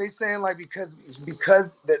Irving? They saying like because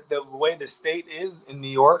the way the state is in New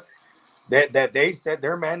York, that they said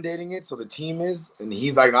they're mandating it, so the team is, and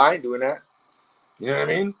he's like, I ain't doing that. You know what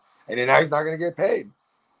I mean? And then now he's not gonna get paid.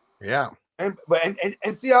 Yeah. And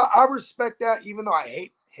see, I respect that, even though I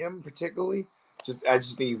hate him particularly. I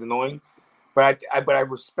just think he's annoying. But I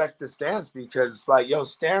respect the stance, because it's like, yo,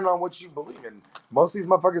 stand on what you believe in. Most of these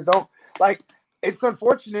motherfuckers don't. Like, it's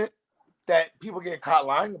unfortunate that people get caught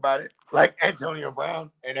lying about it, like Antonio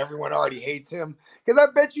Brown, and everyone already hates him, because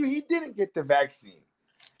I bet you he didn't get the vaccine.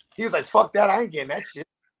 He was like, fuck that, I ain't getting that shit.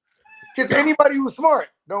 Because anybody who's smart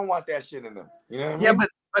don't want that shit in them. You know what I mean? Yeah,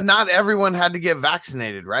 but not everyone had to get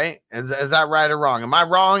vaccinated, right? Is that right or wrong? Am I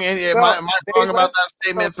wrong? Am I wrong about that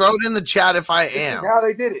statement? Throw it in the chat if I am. This is how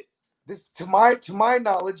they did it. This, to my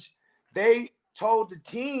knowledge, they told the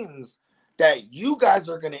teams that you guys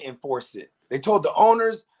are going to enforce it. They told the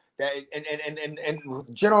owners that and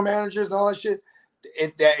general managers and all that shit.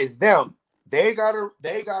 That is them. They gotta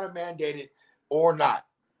mandate it or not.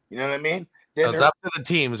 You know what I mean? So it's up to the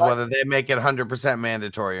teams whether they make it 100%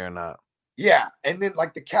 mandatory or not. Yeah, and then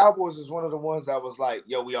like the Cowboys was one of the ones that was like,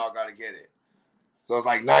 "Yo, we all gotta get it." So it's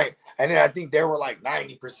like 9, and then I think there were like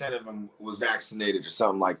 90% of them was vaccinated or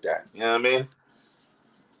something like that. You know what I mean?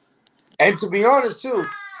 And to be honest, too,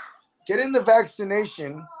 getting the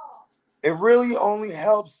vaccination, it really only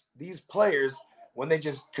helps these players when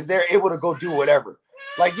because they're able to go do whatever.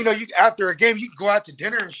 Like, you after a game, you can go out to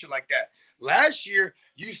dinner and shit like that. Last year,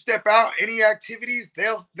 you step out any activities,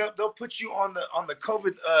 they'll put you on the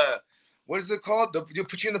COVID. What is it called? They'll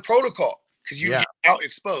put you in the protocol because you're out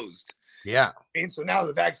exposed. Yeah. And so now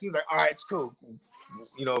the vaccine's like, all right, it's cool.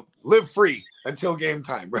 Live free until game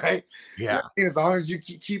time, right? Yeah. As long as you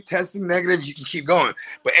keep testing negative, you can keep going.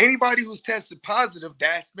 But anybody who's tested positive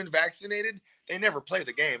that's been vaccinated, they never play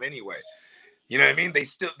the game anyway. You know what I mean?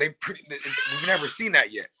 We've never seen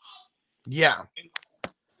that yet. Yeah.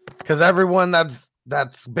 Because everyone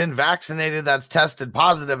that's been vaccinated, that's tested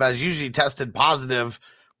positive, has usually tested positive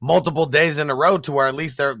multiple days in a row, to where at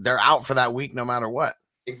least they're out for that week no matter what.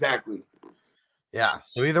 Exactly. Yeah.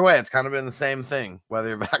 So either way, it's kind of been the same thing, whether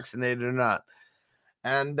you're vaccinated or not.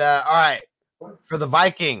 And all right, for the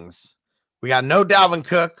Vikings, we got no Dalvin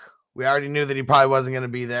Cook. We already knew that he probably wasn't going to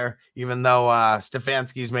be there, even though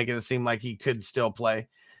Stefanski's making it seem like he could still play.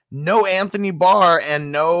 No Anthony Barr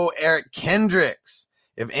and no Eric Kendricks.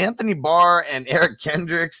 If Anthony Barr and Eric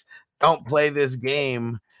Kendricks don't play this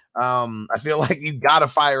game, I feel like you've got to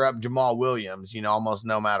fire up Jamal Williams, almost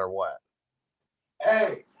no matter what.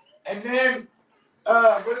 Hey, and then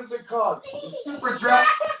what is it called? The Super Draft.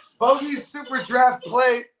 Bogey's Super Draft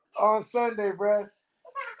play on Sunday, bro.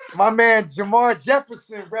 My man Jamar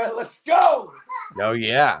Jefferson, bro. Let's go. Oh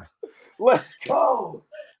yeah. Let's go.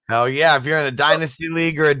 Hell yeah. If you're in a dynasty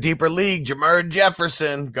league or a deeper league, Jamar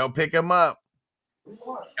Jefferson, go pick him up.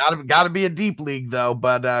 Gotta be a deep league though,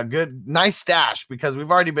 but nice stash, because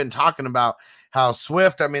we've already been talking about how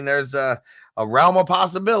Swift, there's a realm of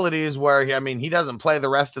possibilities where he doesn't play the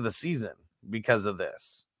rest of the season because of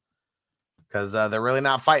this, because they're really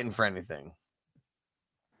not fighting for anything.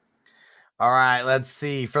 All right, let's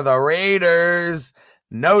see. For the Raiders,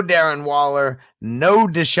 no Darren Waller, no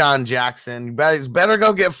Deshaun Jackson. You better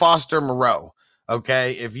go get Foster Moreau.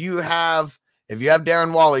 Okay, if you have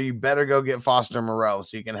Darren Waller, you better go get Foster Moreau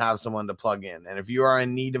so you can have someone to plug in. And if you are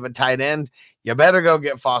in need of a tight end, you better go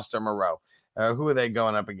get Foster Moreau. Who are they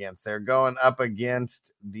going up against? They're going up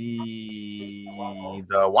against the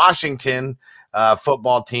Washington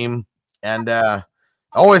football team. And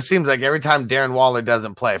always seems like every time Darren Waller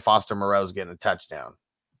doesn't play, Foster Moreau's getting a touchdown.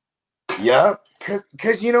 Yeah,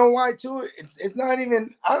 because you know why, too? It's not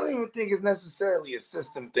even – I don't even think it's necessarily a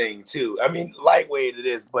system thing, too. Lightweight it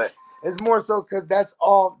is, but it's more so because that's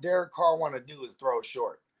all Derek Carr want to do is throw it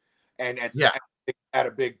short. And at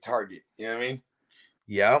a big target. You know what I mean?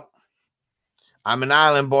 Yep. I'm an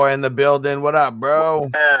island boy in the building. What up, bro?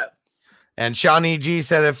 And Shawnee G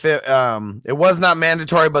said if it was not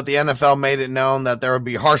mandatory, but the NFL made it known that there would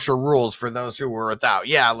be harsher rules for those who were without.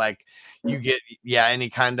 Yeah, like you get any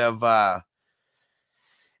kind of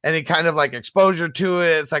like exposure to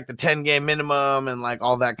it. It's like the 10-game minimum and like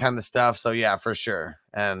all that kind of stuff. So yeah, for sure.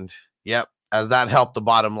 And yep, as that helped the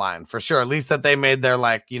bottom line for sure. At least that they made their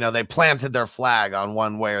they planted their flag on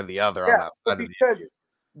one way or the other. Yeah, on that side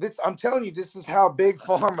because I'm telling you, this is how Big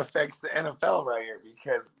Farm affects the NFL right here.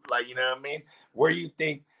 Because, like, you know what I mean? Where you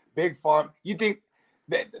think Big Farm, you think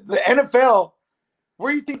the NFL,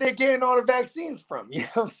 where you think they're getting all the vaccines from? You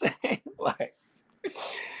know what I'm saying?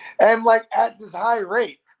 And at this high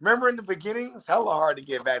rate. Remember in the beginning, it's hella hard to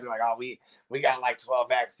get vaccines. Like, oh, we got like 12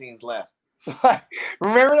 vaccines left.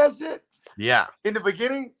 Remember that shit? Yeah. In the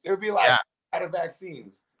beginning, it would be out of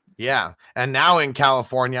vaccines. Yeah. And now in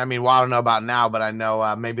California, I mean, well, I don't know about now, but I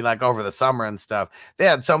know maybe like over the summer and stuff, they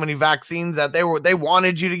had so many vaccines that they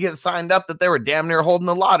wanted you to get signed up that they were damn near holding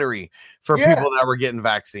the lottery for people that were getting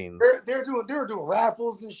vaccines. They were doing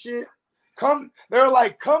raffles and shit. They're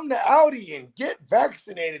like, come to Audi and get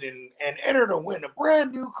vaccinated and enter to win a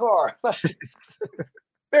brand new car.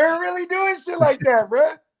 They're really doing shit like that,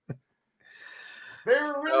 bro. They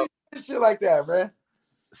were really doing shit like that, bro.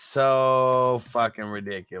 So fucking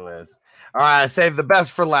ridiculous. All right, I saved the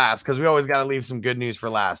best for last because we always got to leave some good news for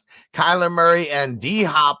last. Kyler Murray and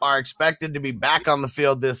D-Hop are expected to be back on the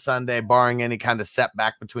field this Sunday, barring any kind of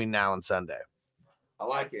setback between now and Sunday. I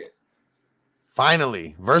like it.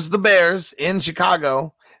 Finally, versus the Bears in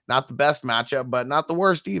Chicago. Not the best matchup, but not the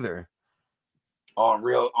worst either. On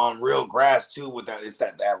real grass too. With that, it's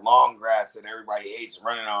that long grass that everybody hates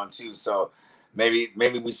running on too. So maybe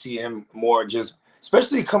we see him more just.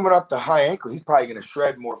 Especially coming off the high ankle, he's probably going to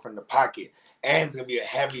shred more from the pocket, and it's going to be a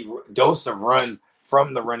heavy dose of run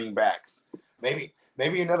from the running backs. Maybe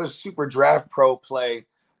another super draft pro play.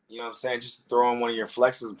 You know what I'm saying? Just throw in one of your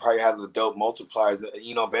flexes probably has a dope multipliers.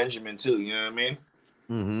 Benjamin too. You know what I mean?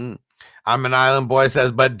 Mm-hmm. I'm an Island Boy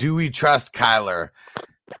says, but do we trust Kyler?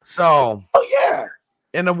 So, yeah.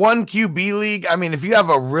 In a 1 QB league, I mean, if you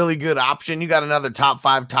have a really good option, you got another top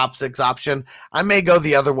 5, top 6 option, I may go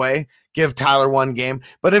the other way, give Tyler 1 game.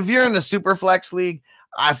 But if you're in the super flex league,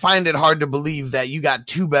 I find it hard to believe that you got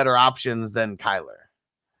 2 better options than Kyler.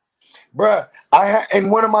 Bruh, in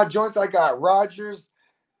one of my joints, I got Rodgers,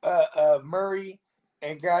 Murray,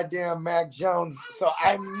 and goddamn Mac Jones. So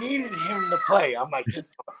I needed him to play. I'm like,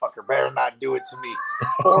 this motherfucker better not do it to me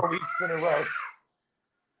 4 weeks in a row.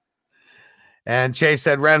 And Chase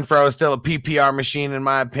said Renfro is still a PPR machine, in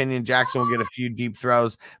my opinion. Jackson will get a few deep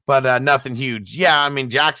throws, but nothing huge. Yeah, I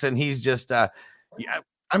mean, Jackson, he's just I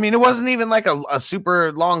mean, it wasn't even like a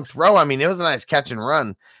super long throw. I mean, it was a nice catch and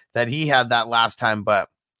run that he had that last time. But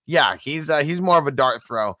yeah, he's more of a dart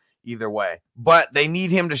throw either way. But they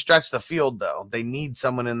need him to stretch the field, though. They need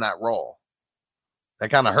someone in that role.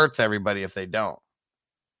 That kind of hurts everybody if they don't.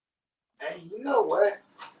 Hey, you know what?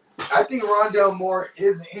 I think Rondale Moore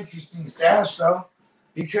is an interesting stash, though,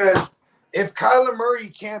 because if Kyler Murray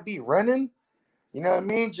can't be running, you know what I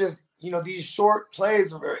mean? Just, these short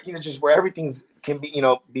plays, just where everything's can be,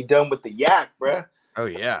 be done with the yak, bruh. Oh,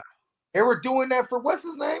 yeah. They were doing that for, what's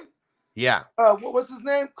his name? Yeah. What's his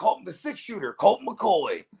name? Colton, the 6-shooter, Colt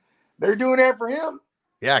McCoy. They're doing that for him.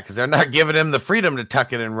 Yeah, because they're not giving him the freedom to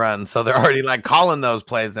tuck it and run, so they're already like calling those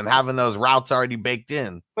plays and having those routes already baked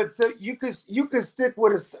in. But so you could stick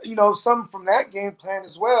with some from that game plan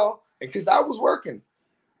as well, because that was working.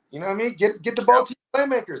 You know what I mean? Get the ball to your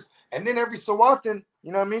playmakers, and then every so often,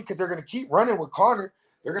 you know what I mean? Because they're gonna keep running with Connor,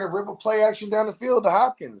 they're gonna rip a play action down the field to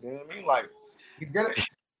Hopkins. You know what I mean? Like he's gonna.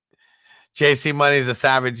 JC Money's a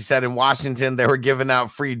savage. He said in Washington they were giving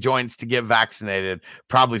out free joints to get vaccinated.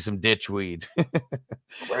 Probably some ditch weed.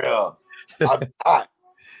 Real. I'm not.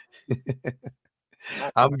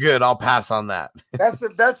 I'm good. I'll pass on that. That's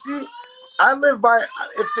it. I live by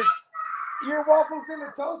if it's your waffles in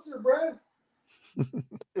the toaster, bro.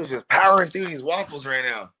 He's just powering through these waffles right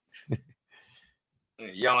now.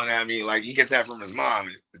 Yelling at me like he gets that from his mom,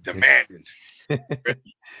 demanding.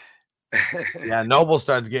 Yeah, Noble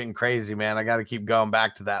starts getting crazy, man. I got to keep going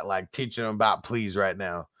back to that, like teaching him about please right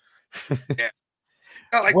now. Yeah,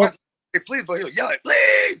 not like my please, but he'll yell it,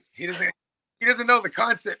 please. He doesn't know the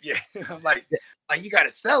concept yet. I'm like you got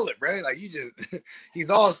to sell it, bro. Like you just he's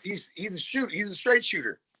a shooter. He's a straight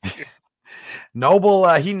shooter.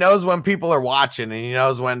 Noble, he knows when people are watching, and he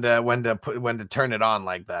knows when to turn it on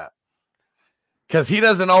like that. Because he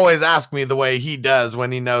doesn't always ask me the way he does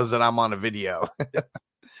when he knows that I'm on a video.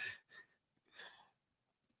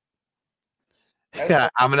 Yeah,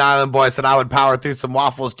 I'm an Island Boy, said I would power through some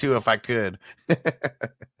waffles too if I could.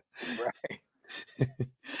 Right.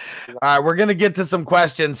 All right, we're going to get to some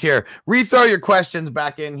questions here. Rethrow your questions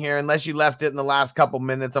back in here unless you left it in the last couple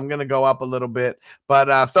minutes. I'm going to go up a little bit,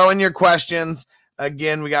 but throw in your questions.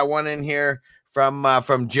 Again, we got one in here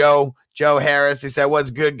from Joe Harris. He said,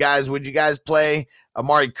 "What's good, guys? Would you guys play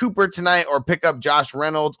Amari Cooper tonight or pick up Josh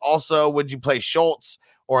Reynolds? Also, would you play Schultz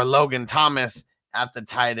or Logan Thomas at the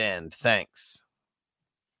tight end? Thanks."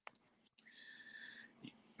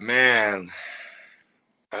 Man,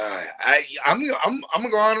 I'm gonna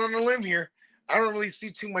go out on a limb here. I don't really see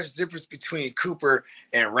too much difference between Cooper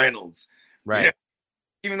and Reynolds. Right. You know,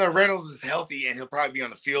 even though Reynolds is healthy and he'll probably be on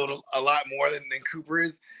the field a lot more than Cooper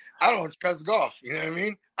is, I don't trust Goff. You know what I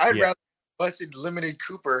mean? I'd rather busted limited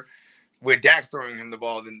Cooper with Dak throwing him the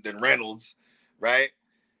ball than Reynolds, right?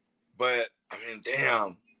 But I mean,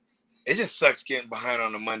 damn, it just sucks getting behind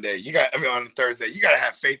on a Monday. On a Thursday, you gotta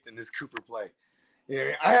have faith in this Cooper play. You know what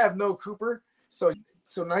I mean? I have no Cooper, so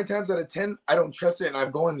 9 times out of 10, I don't trust it, and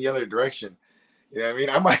I'm going the other direction. You know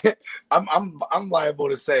what I mean? I'm liable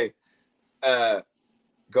to say,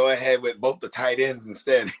 go ahead with both the tight ends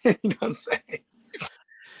instead. You know what I'm saying?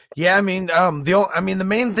 Yeah, I mean, the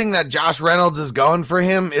main thing that Josh Reynolds is going for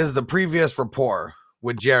him is the previous rapport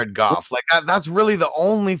with Jared Goff. Like that's really the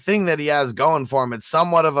only thing that he has going for him. It's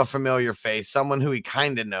somewhat of a familiar face, someone who he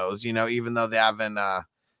kind of knows, you know, even though they haven't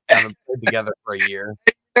played together for a year.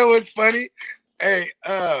 It was funny. Hey,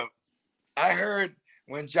 I heard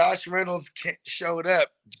when Josh Reynolds showed up,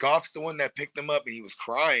 Goff's the one that picked him up, and he was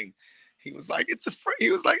crying. He was like,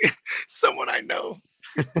 he was like, someone I know.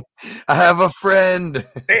 I have a friend.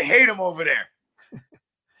 They hate him over there.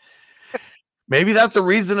 Maybe that's a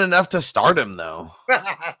reason enough to start him, though.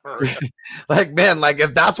 Like, man, like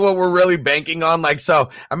if that's what we're really banking on, like, so,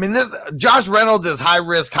 I mean, this Josh Reynolds is high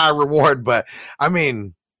risk, high reward, but I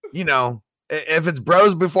mean, you know, if it's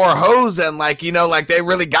bros before hoes and like, you know, like they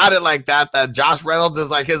really got it like that Josh Reynolds is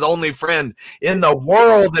like his only friend in the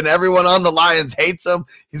world and everyone on the Lions hates him,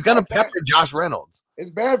 he's going to pepper Josh Reynolds. It's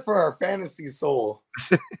bad for our fantasy soul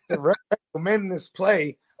to recommend this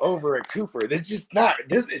play over at Cooper. It's just not,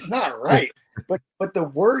 it's not right. But the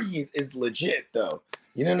worry is legit though.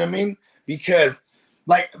 You know what I mean? Because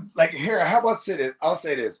like here, how about I'll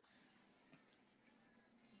say this.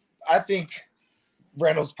 I think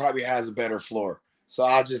Reynolds probably has a better floor. So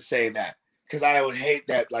I'll just say that. Because I would hate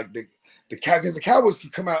that like because the Cowboys can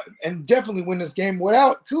come out and definitely win this game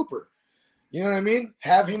without Cooper. You know what I mean?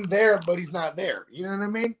 Have him there, but he's not there. You know what I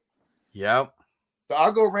mean? Yep. So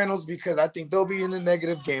I'll go Reynolds because I think they'll be in the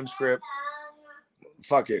negative game script.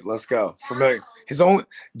 Fuck it. Let's go. Familiar.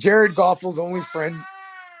 Jared Goff's only friend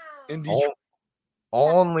in Detroit.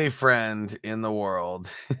 Only friend in the world.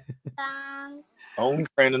 Only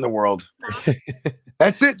friend in the world.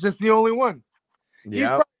 That's it. Just the only one. He's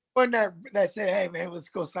probably the one that said, hey, man, let's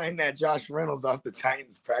go sign that Josh Reynolds off the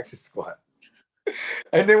Titans practice squad.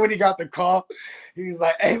 And then when he got the call, he was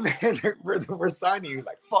like, hey, man, we're signing. He was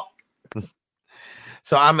like, fuck.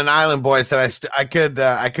 So I'm an island boy. Said I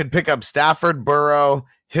could pick up Stafford, Burrow,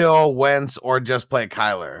 Hill, Wentz, or just play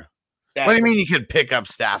Kyler. What do you mean you could pick up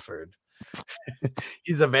Stafford?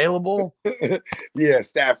 He's available? Yeah,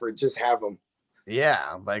 Stafford. Just have him.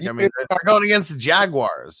 Yeah, like I mean, they're going against the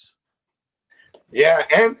Jaguars. Yeah,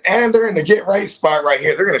 and they're in the get right spot right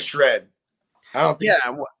here. They're gonna shred. I don't think.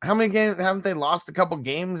 Yeah, how many games haven't they lost? A couple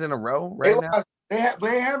games in a row right now.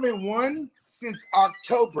 They haven't won since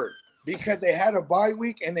October because they had a bye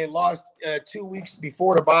week and they lost 2 weeks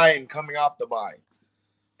before the bye and coming off the bye.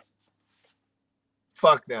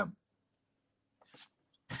 Fuck them.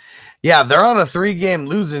 Yeah, they're on a 3-game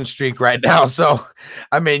losing streak right now. So,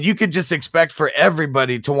 I mean, you could just expect for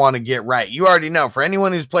everybody to want to get right. You already know, for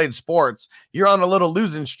anyone who's played sports, you're on a little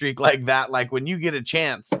losing streak like that. Like when you get a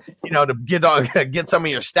chance, you know, to get some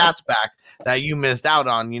of your stats back that you missed out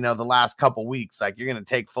on, you know, the last couple weeks, like you're going to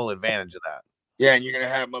take full advantage of that. Yeah, and you're going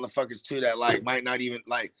to have motherfuckers too that like might not even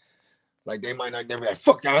like they might not never like,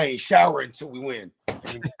 fuck, I ain't showering until we win.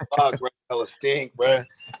 Fuck, bro, hella stink, bro.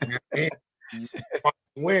 You know what I mean?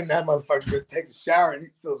 When that motherfucker takes a shower and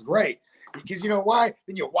it feels great. Because you know why?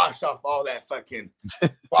 Then you wash off all the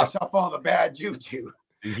bad juju.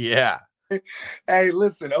 Yeah. Hey,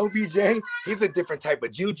 listen, OBJ, he's a different type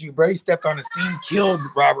of juju, bro. He stepped on the scene, killed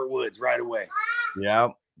Robert Woods right away.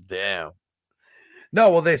 Yep. Damn.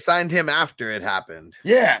 No, well, they signed him after it happened.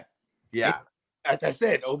 Yeah. Yeah. Like I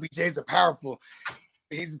said, OBJ's a powerful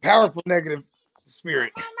negative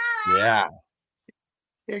spirit. Yeah.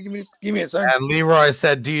 Yeah, give me a second. And Leroy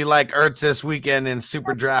said, do you like Ertz this weekend in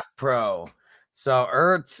Super Draft Pro? So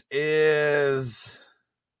Ertz is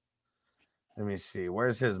Let me see.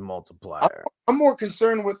 Where's his multiplier? I'm more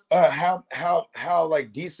concerned with how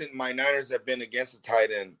like decent my Niners have been against the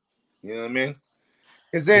tight end. You know what I mean?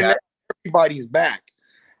 Because then everybody's back.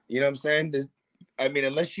 You know what I'm saying? I mean,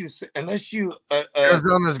 unless you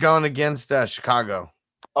Arizona's going against Chicago.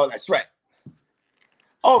 Oh, that's right.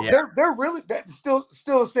 Oh, Yeah. they're really that's still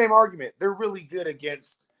the same argument. They're really good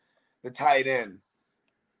against the tight end.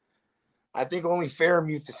 I think only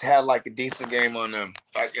Fairmouth has had like a decent game on them,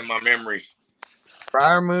 like in my memory.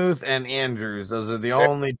 Freiermuth and Andrews. Those are the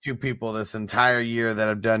only two people this entire year that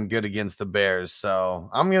have done good against the Bears. So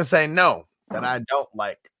I'm going to say no, that I don't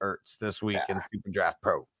like Ertz this week in Super Draft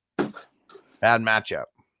Pro. Bad matchup.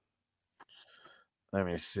 Let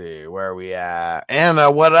me see. Where are we at? Anna,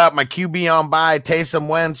 what up? My QB on bye. Taysom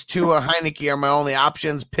Wentz, Tua, Heineke are my only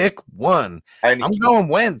options. Pick one. Heineke. I'm going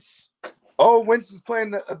Wentz. Oh, Wentz is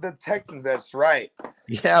playing the Texans. That's right.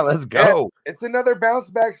 Yeah, let's go. And it's another bounce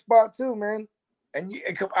back spot too, man. And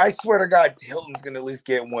I swear to God, Hilton's gonna at least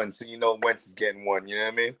get one, so you know Wentz is getting one. You know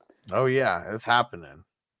what I mean? Oh yeah, it's happening.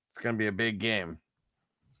 It's gonna be a big game.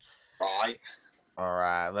 All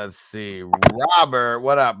right, let's see. Robert,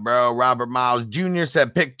 what up, bro? Robert Miles Jr.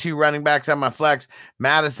 said pick 2 running backs on my flex: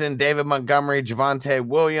 Madison, David Montgomery, Javonte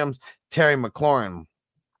Williams, Terry McLaurin.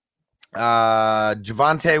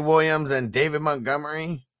 Javonte Williams and David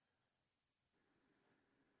Montgomery.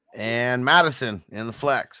 And Madison in the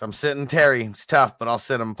flex. I'm sitting Terry. It's tough, but I'll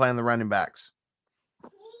sit him playing the running backs.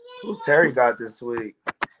 Who's Terry got this week?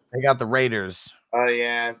 They got the Raiders. Oh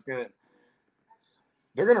yeah,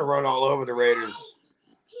 they're gonna run all over the Raiders.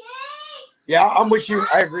 Yeah, I'm with you.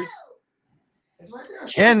 I agree.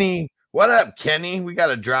 Kenny, what up, Kenny? We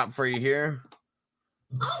got a drop for you here.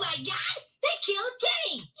 Oh my God! They killed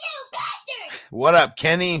Kenny! You bastard! What up,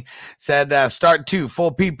 Kenny? Said start 2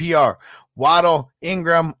 full PPR. Waddle,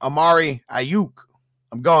 Ingram, Amari, Ayuk.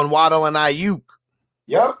 I'm going Waddle and Ayuk.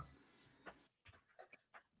 Yep.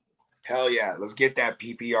 Hell yeah. Let's get that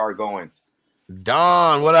PPR going.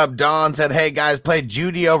 Don, what up, Don? Said, hey, guys, play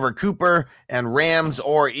Judy over Cooper and Rams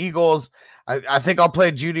or Eagles. I think I'll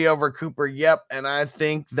play Judy over Cooper. Yep. And I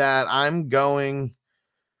think that I'm going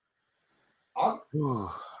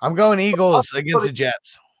Eagles against the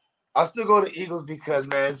Jets. I'll still go to Eagles because,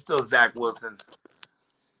 man, it's still Zach Wilson.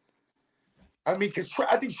 I mean, because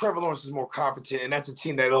I think Trevor Lawrence is more competent, and that's a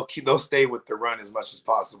team that they'll stay with the run as much as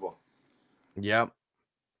possible. Yep.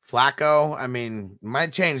 Flacco, I mean,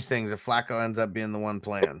 might change things if Flacco ends up being the one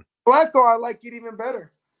playing. Flacco, I like it even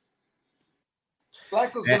better.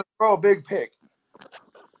 Flacco's going to throw a big pick.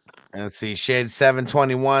 And let's see. Shade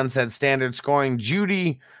 721 said standard scoring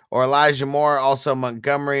Judy or Elijah Moore, also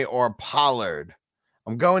Montgomery or Pollard.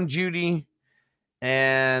 I'm going Judy,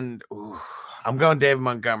 and I'm going David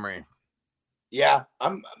Montgomery. Yeah,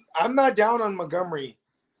 I'm not down on Montgomery.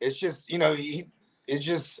 It's just, you know, it's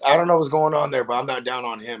just, I don't know what's going on there, but I'm not down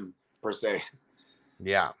on him per se.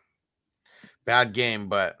 Yeah. Bad game,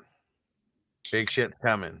 but big shit's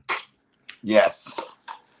coming. Yes.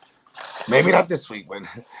 Maybe not this week,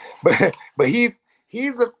 but he's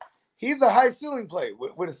a high ceiling play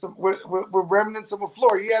with remnants of a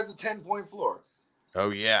floor. He has a 10-point floor.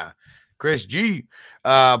 Oh yeah. Chris G,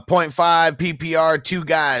 0.5 PPR, 2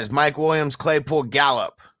 guys, Mike Williams, Claypool,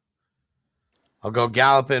 Gallup. I'll go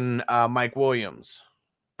Gallup and Mike Williams.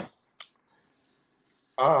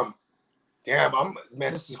 Damn,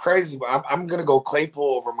 man, this is crazy, but I'm gonna go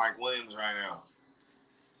Claypool over Mike Williams right now.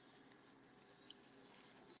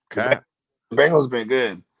 Okay. The Bengals been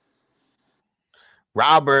good.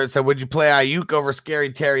 Robert said, would you play Ayuk over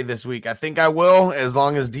Scary Terry this week? I think I will, as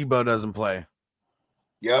long as Debo doesn't play.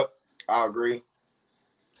 Yep, I agree.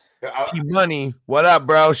 T-Money, what up,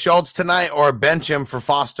 bro? Schultz tonight or bench him for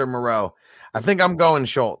Foster Moreau? I think I'm going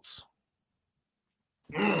Schultz.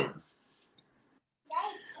 I'm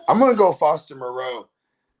going to go Foster Moreau.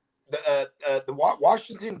 The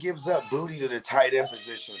Washington gives up booty to the tight end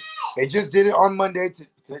position. They just did it on Monday to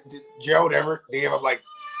Gerald Everett. They gave up like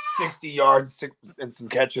 60 yards and some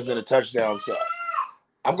catches and a touchdown. So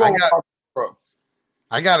I'm going Foster Moreau.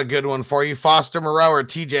 I got a good one for you. Foster Moreau or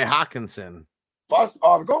TJ Hawkinson?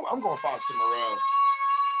 I'm going Foster Moreau.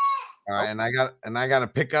 All right, and I got to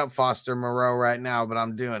pick up Foster Moreau right now, but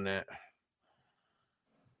I'm doing it.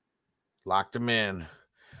 Locked him in.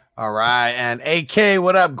 All right, and AK,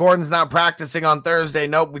 what up? Gordon's not practicing on Thursday.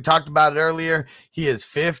 Nope, we talked about it earlier. He is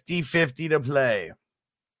 50-50 to play.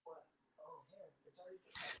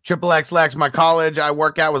 Triple X Lex, my college I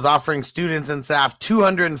work at was offering students and staff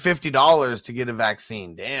 $250 to get a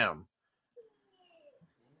vaccine. Damn.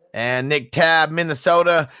 And Nick Tab,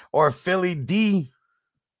 Minnesota or Philly D.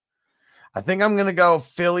 I think I'm going to go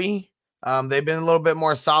Philly. They've been a little bit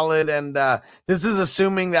more solid, and this is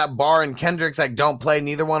assuming that Barr and Kendricks don't play.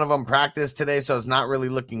 Neither one of them practiced today, so it's not really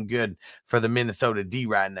looking good for the Minnesota D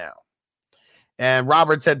right now. And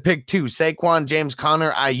Robert said pick 2, Saquon, James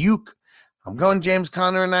Conner, Ayuk. I'm going James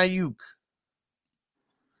Conner and Ayuk.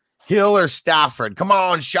 Hill or Stafford? Come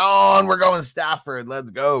on, Sean. We're going Stafford. Let's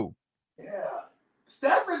go. Yeah.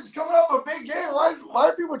 Stafford's coming up a big game. Why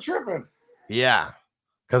are people tripping? Yeah,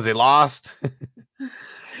 because they lost.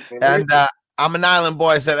 And I'm an island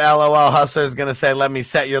boy said, LOL, Hustler's going to say, let me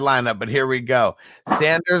set your lineup. But here we go.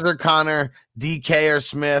 Sanders or Connor, DK or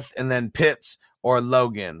Smith, and then Pitts or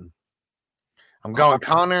Logan. I'm going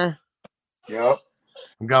Connor. Yep.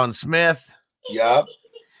 I'm going Smith. Yep.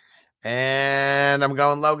 And I'm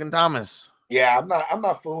going Logan Thomas. Yeah, I'm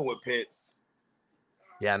not fooling with Pitts.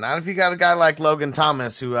 Yeah, not if you got a guy like Logan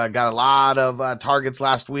Thomas who got a lot of targets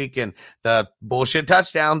last week and the bullshit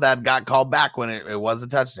touchdown that got called back when it was a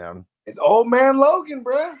touchdown. It's old man Logan,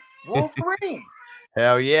 bro. Wolverine.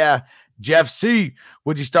 Hell yeah. Jeff C.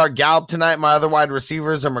 Would you start Gallup tonight? My other wide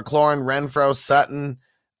receivers are McLaurin, Renfro, Sutton,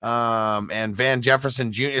 and Van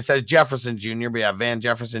Jefferson Jr. It says Jefferson Jr., but yeah, Van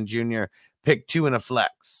Jefferson Jr. Pick 2 in a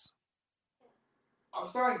flex. I'm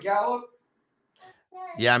starting Gallup.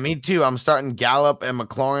 Yeah, me too. I'm starting Gallup and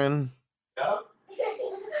McLaurin. Yep.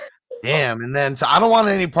 Damn, and then so I don't want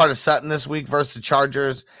any part of Sutton this week versus the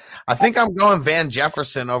Chargers. I think I'm going Van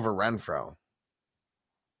Jefferson over Renfro.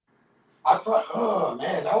 Oh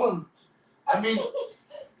man, that one. I mean,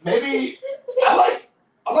 maybe I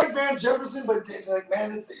like Van Jefferson, but it's like,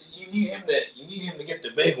 man, you need him to get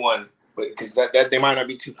the big one, but because that they might not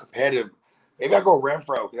be too competitive. Maybe I go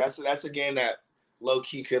Renfro. That's a game that low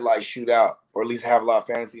key could like shoot out or at least have a lot of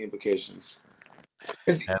fantasy implications.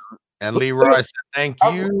 And Leroy said, "Thank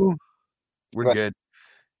you. We're good.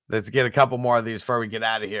 Let's get a couple more of these before we get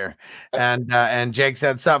out of here." And Jake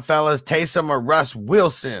said, "Sup, fellas? Taysom or Russ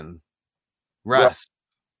Wilson?" Russ.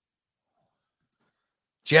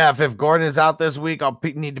 Jeff, if Gordon is out this week, I'll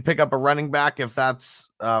need to pick up a running back if that's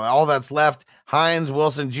all that's left. Hines,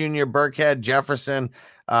 Wilson Jr., Burkhead, Jefferson,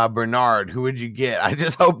 Bernard. Who would you get? I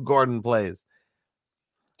just hope Gordon plays.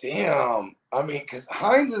 Damn. I mean, because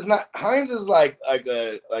Hines is like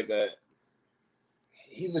a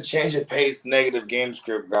he's a change of pace, negative game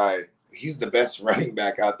script guy. He's the best running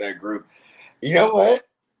back out that group. You know what?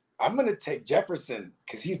 I'm gonna take Jefferson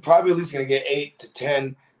because he's probably at least gonna get 8 to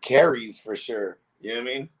 10 carries for sure. You know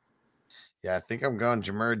what I mean? Yeah, I think I'm going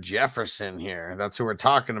Jameer Jefferson here. That's who we're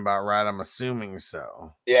talking about, right? I'm assuming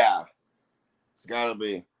so. Yeah, it's gotta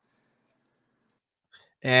be.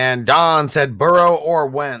 And Don said Burrow or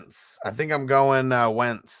Wentz. I think I'm going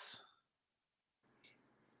Wentz.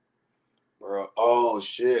 Burrow. Oh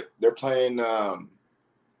shit, they're playing. They're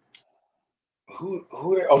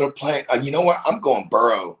playing. You know what? I'm going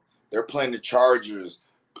Burrow. They're playing the Chargers.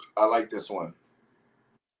 I like this one.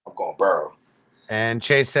 I'm going Burrow. And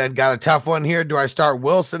Chase said, got a tough one here. Do I start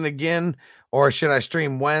Wilson again, or should I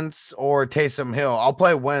stream Wentz or Taysom Hill? I'll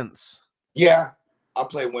play Wentz. Yeah, I'll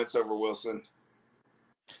play Wentz over Wilson.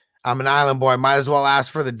 I'm an island boy. Might as well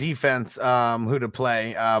ask for the defense who to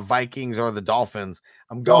play, Vikings or the Dolphins.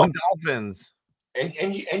 I'm going Dolphins.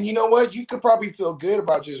 And you know what? You could probably feel good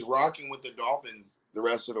about just rocking with the Dolphins the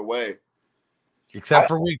rest of the way. Except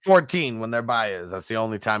for week 14 when their bye is. That's the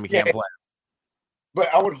only time you can't play.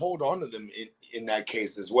 But I would hold on to them in that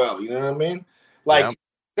case as well. You know what I mean? Like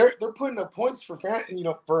they're putting up points for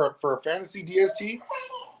for a fantasy DST.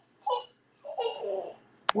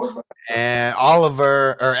 And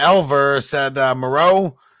Elver said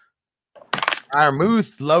Moreau,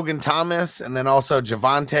 Muth, Logan Thomas, and then also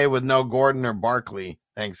Javonte with no Gordon or Barkley.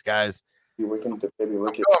 Thanks, guys. I'm going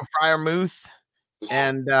Freiermuth,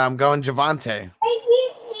 and I'm going Javonte.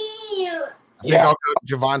 I think I'll go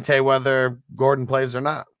Javonte whether Gordon plays or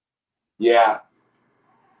not. Yeah.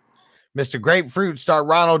 Mr. Grapefruit, start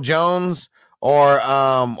Ronald Jones or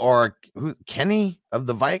who, Kenny of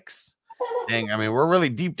the Vikes. Dang, I mean, we're really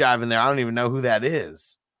deep diving there. I don't even know who that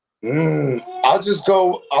is. I'll just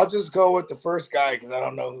go with the first guy because I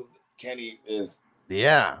don't know who Kenny is.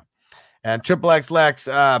 Yeah. And Triple X Lex,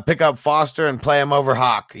 pick up Foster and play him over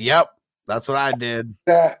Hawk. Yep, that's what I did.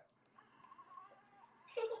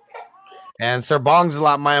 And Sir Bong's a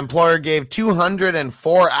lot. My employer gave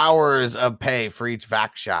 204 hours of pay for each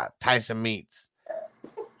vac shot. Tyson Meats.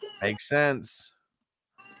 Makes sense.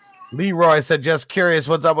 Leroy said, just curious,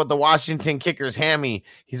 what's up with the Washington Kickers hammy?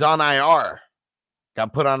 He's on IR.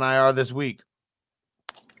 Got put on IR this week.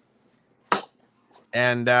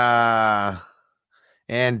 And Dannon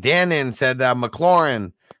said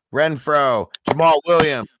McLaurin, Renfro, Jamal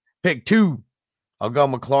Williams. Pick 2. I'll go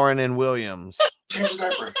McLaurin and Williams. Change the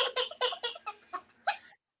diaper.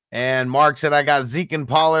 And Mark said, I got Zeke and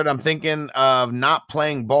Pollard. I'm thinking of not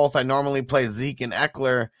playing both. I normally play Zeke and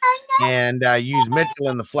Eckler and use Mitchell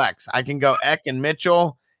in the flex. I can go Eck and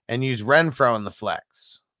Mitchell and use Renfro in the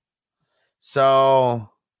flex. So,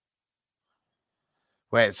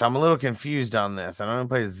 wait, so I'm a little confused on this. I don't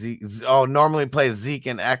play Zeke. Normally play Zeke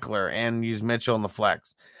and Eckler and use Mitchell in the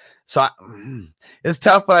flex. So it's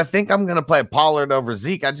tough, but I think I'm going to play Pollard over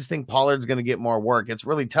Zeke. I just think Pollard's going to get more work. It's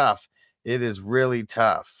really tough. It is really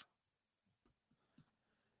tough.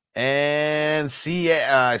 And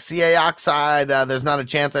CA Oxide, there's not a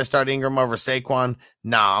chance I start Ingram over Saquon.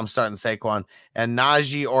 Nah, I'm starting Saquon. And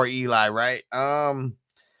Najee or Eli, right? That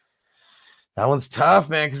one's tough,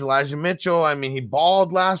 man, because Elijah Mitchell, I mean, he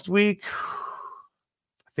balled last week.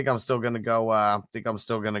 I think I'm still going to go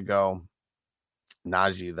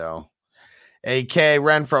Najee, though. AK,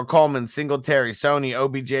 Renfro, Coleman, Singletary, Sony,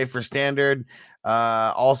 OBJ for standard.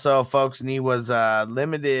 Also, folks, knee was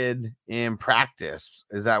limited in practice.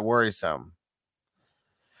 Is that worrisome?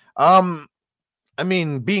 I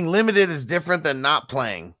mean, being limited is different than not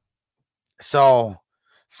playing. So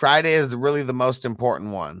Friday is really the most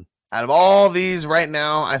important one. Out of all these right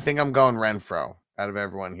now, I think I'm going Renfro out of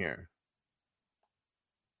everyone here.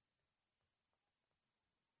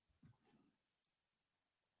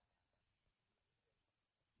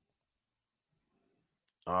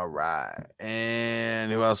 All right. And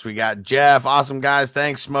who else we got? Jeff. Awesome, guys.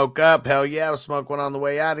 Thanks. Smoke up. Hell yeah. We'll smoke one on the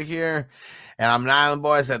way out of here. And I'm an Island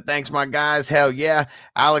Boy. I said, thanks, my guys. Hell yeah.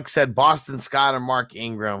 Alex said Boston Scott and Mark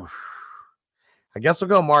Ingram. I guess we'll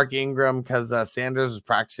go Mark Ingram because Sanders is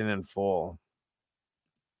practicing in full.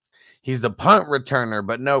 He's the punt returner,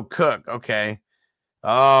 but no Cook. Okay.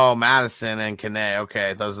 Oh, Madison and Kane.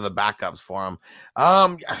 Okay. Those are the backups for him.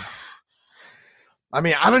 I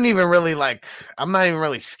mean, I don't even really I'm not even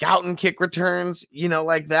really scouting kick returns,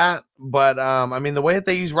 like that. But, I mean, the way that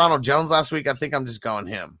they used Ronald Jones last week, I think I'm just going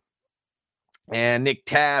him. And Nick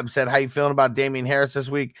Tab said, how you feeling about Damian Harris this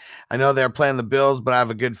week? I know they're playing the Bills, but I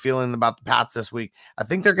have a good feeling about the Pats this week. I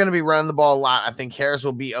think they're going to be running the ball a lot. I think Harris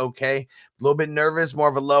will be okay. A little bit nervous, more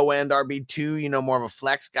of a low-end RB2, more of a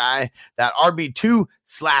flex guy. That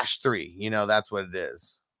RB2/3, that's what it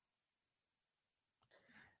is.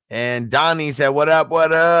 And Donnie said, what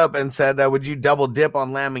up, and said, would you double dip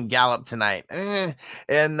on Lamb and Gallup tonight? And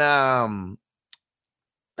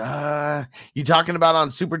you talking about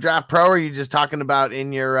on Super Draft Pro, or are you just talking about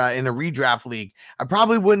in your in a redraft league? I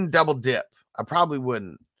probably wouldn't double dip. I probably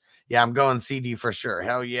wouldn't. Yeah, I'm going CD for sure.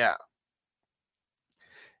 Hell yeah.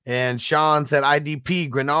 And Sean said IDP,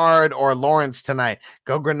 Grenard or Lawrence tonight.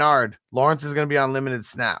 Go Grenard. Lawrence is going to be on limited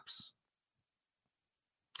snaps.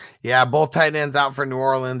 Yeah, both tight ends out for New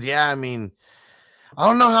Orleans. Yeah, I mean, I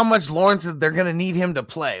don't know how much Lawrence they're going to need him to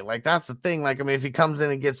play. That's the thing. I mean, if he comes in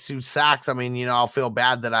and gets 2 sacks, I mean, I'll feel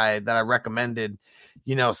bad that I recommended,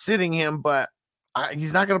 sitting him, but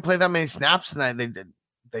he's not going to play that many snaps tonight.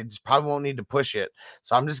 They just probably won't need to push it.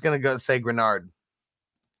 So I'm just going to go say Grenard.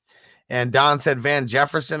 And Don said Van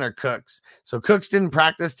Jefferson or Cooks. So Cooks didn't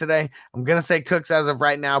practice today. I'm going to say Cooks as of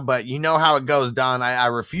right now, but you know how it goes, Don. I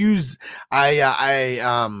refuse.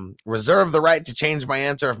 I reserve the right to change my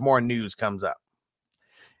answer if more news comes up.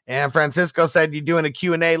 And Francisco said, you doing a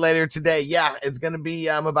Q&A later today? Yeah, it's going to be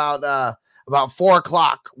about 4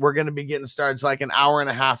 o'clock. We're going to be getting started. It's like an hour and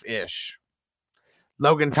a half-ish.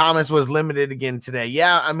 Logan Thomas was limited again today.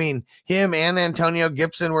 Yeah, I mean, him and Antonio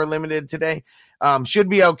Gibson were limited today. Should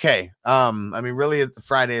be okay. I mean, really,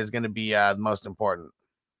 Friday is going to be the most important.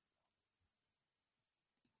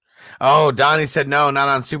 Oh, Donnie said, no, not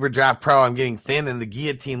on Super Draft Pro. I'm getting thin in the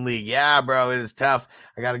Guillotine League. Yeah, bro, it is tough.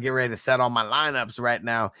 I got to get ready to set all my lineups right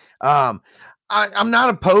now. I'm not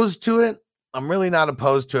opposed to it. I'm really not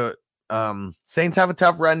opposed to it. Saints have a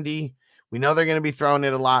tough run D. We know they're going to be throwing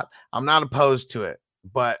it a lot. I'm not opposed to it.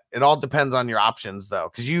 But it all depends on your options, though,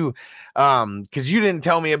 because you didn't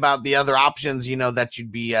tell me about the other options, that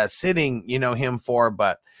you'd be sitting, him for.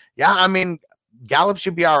 But yeah, I mean, Gallup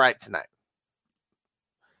should be all right tonight.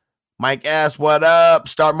 Mike S, what up?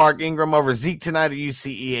 Start Mark Ingram over Zeke tonight or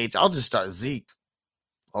UCEH? I'll just start Zeke.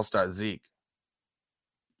 I'll start Zeke.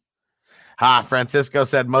 Francisco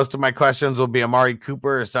said most of my questions will be Amari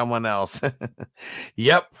Cooper or someone else.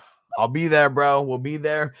 Yep. I'll be there, bro. We'll be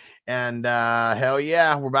there. And hell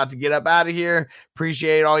yeah, we're about to get up out of here.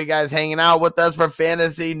 Appreciate all you guys hanging out with us for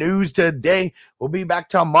fantasy news today. We'll be back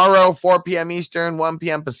tomorrow, 4 p.m. Eastern, 1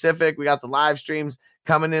 p.m. Pacific. We got the live streams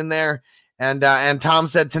coming in there. And Tom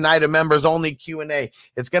said tonight a members only Q&A.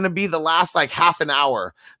 It's going to be the last half an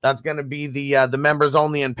hour. That's going to be the members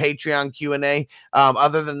only and Patreon Q&A.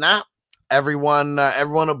 Other than that, everyone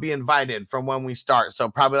will be invited from when we start. So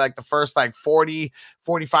probably like the first like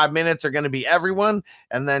 40-45 minutes are going to be everyone,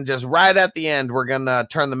 and then just right at the end we're going to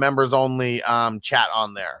turn the members only chat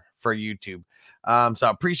on there for YouTube. So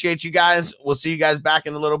appreciate you guys. We'll see you guys back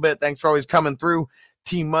in a little bit. Thanks for always coming through,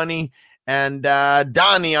 Team Money. And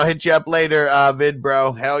Donnie, I'll hit you up later, vid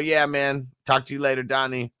bro. Hell yeah, man. Talk to you later,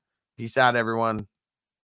 Donnie. Peace out, everyone.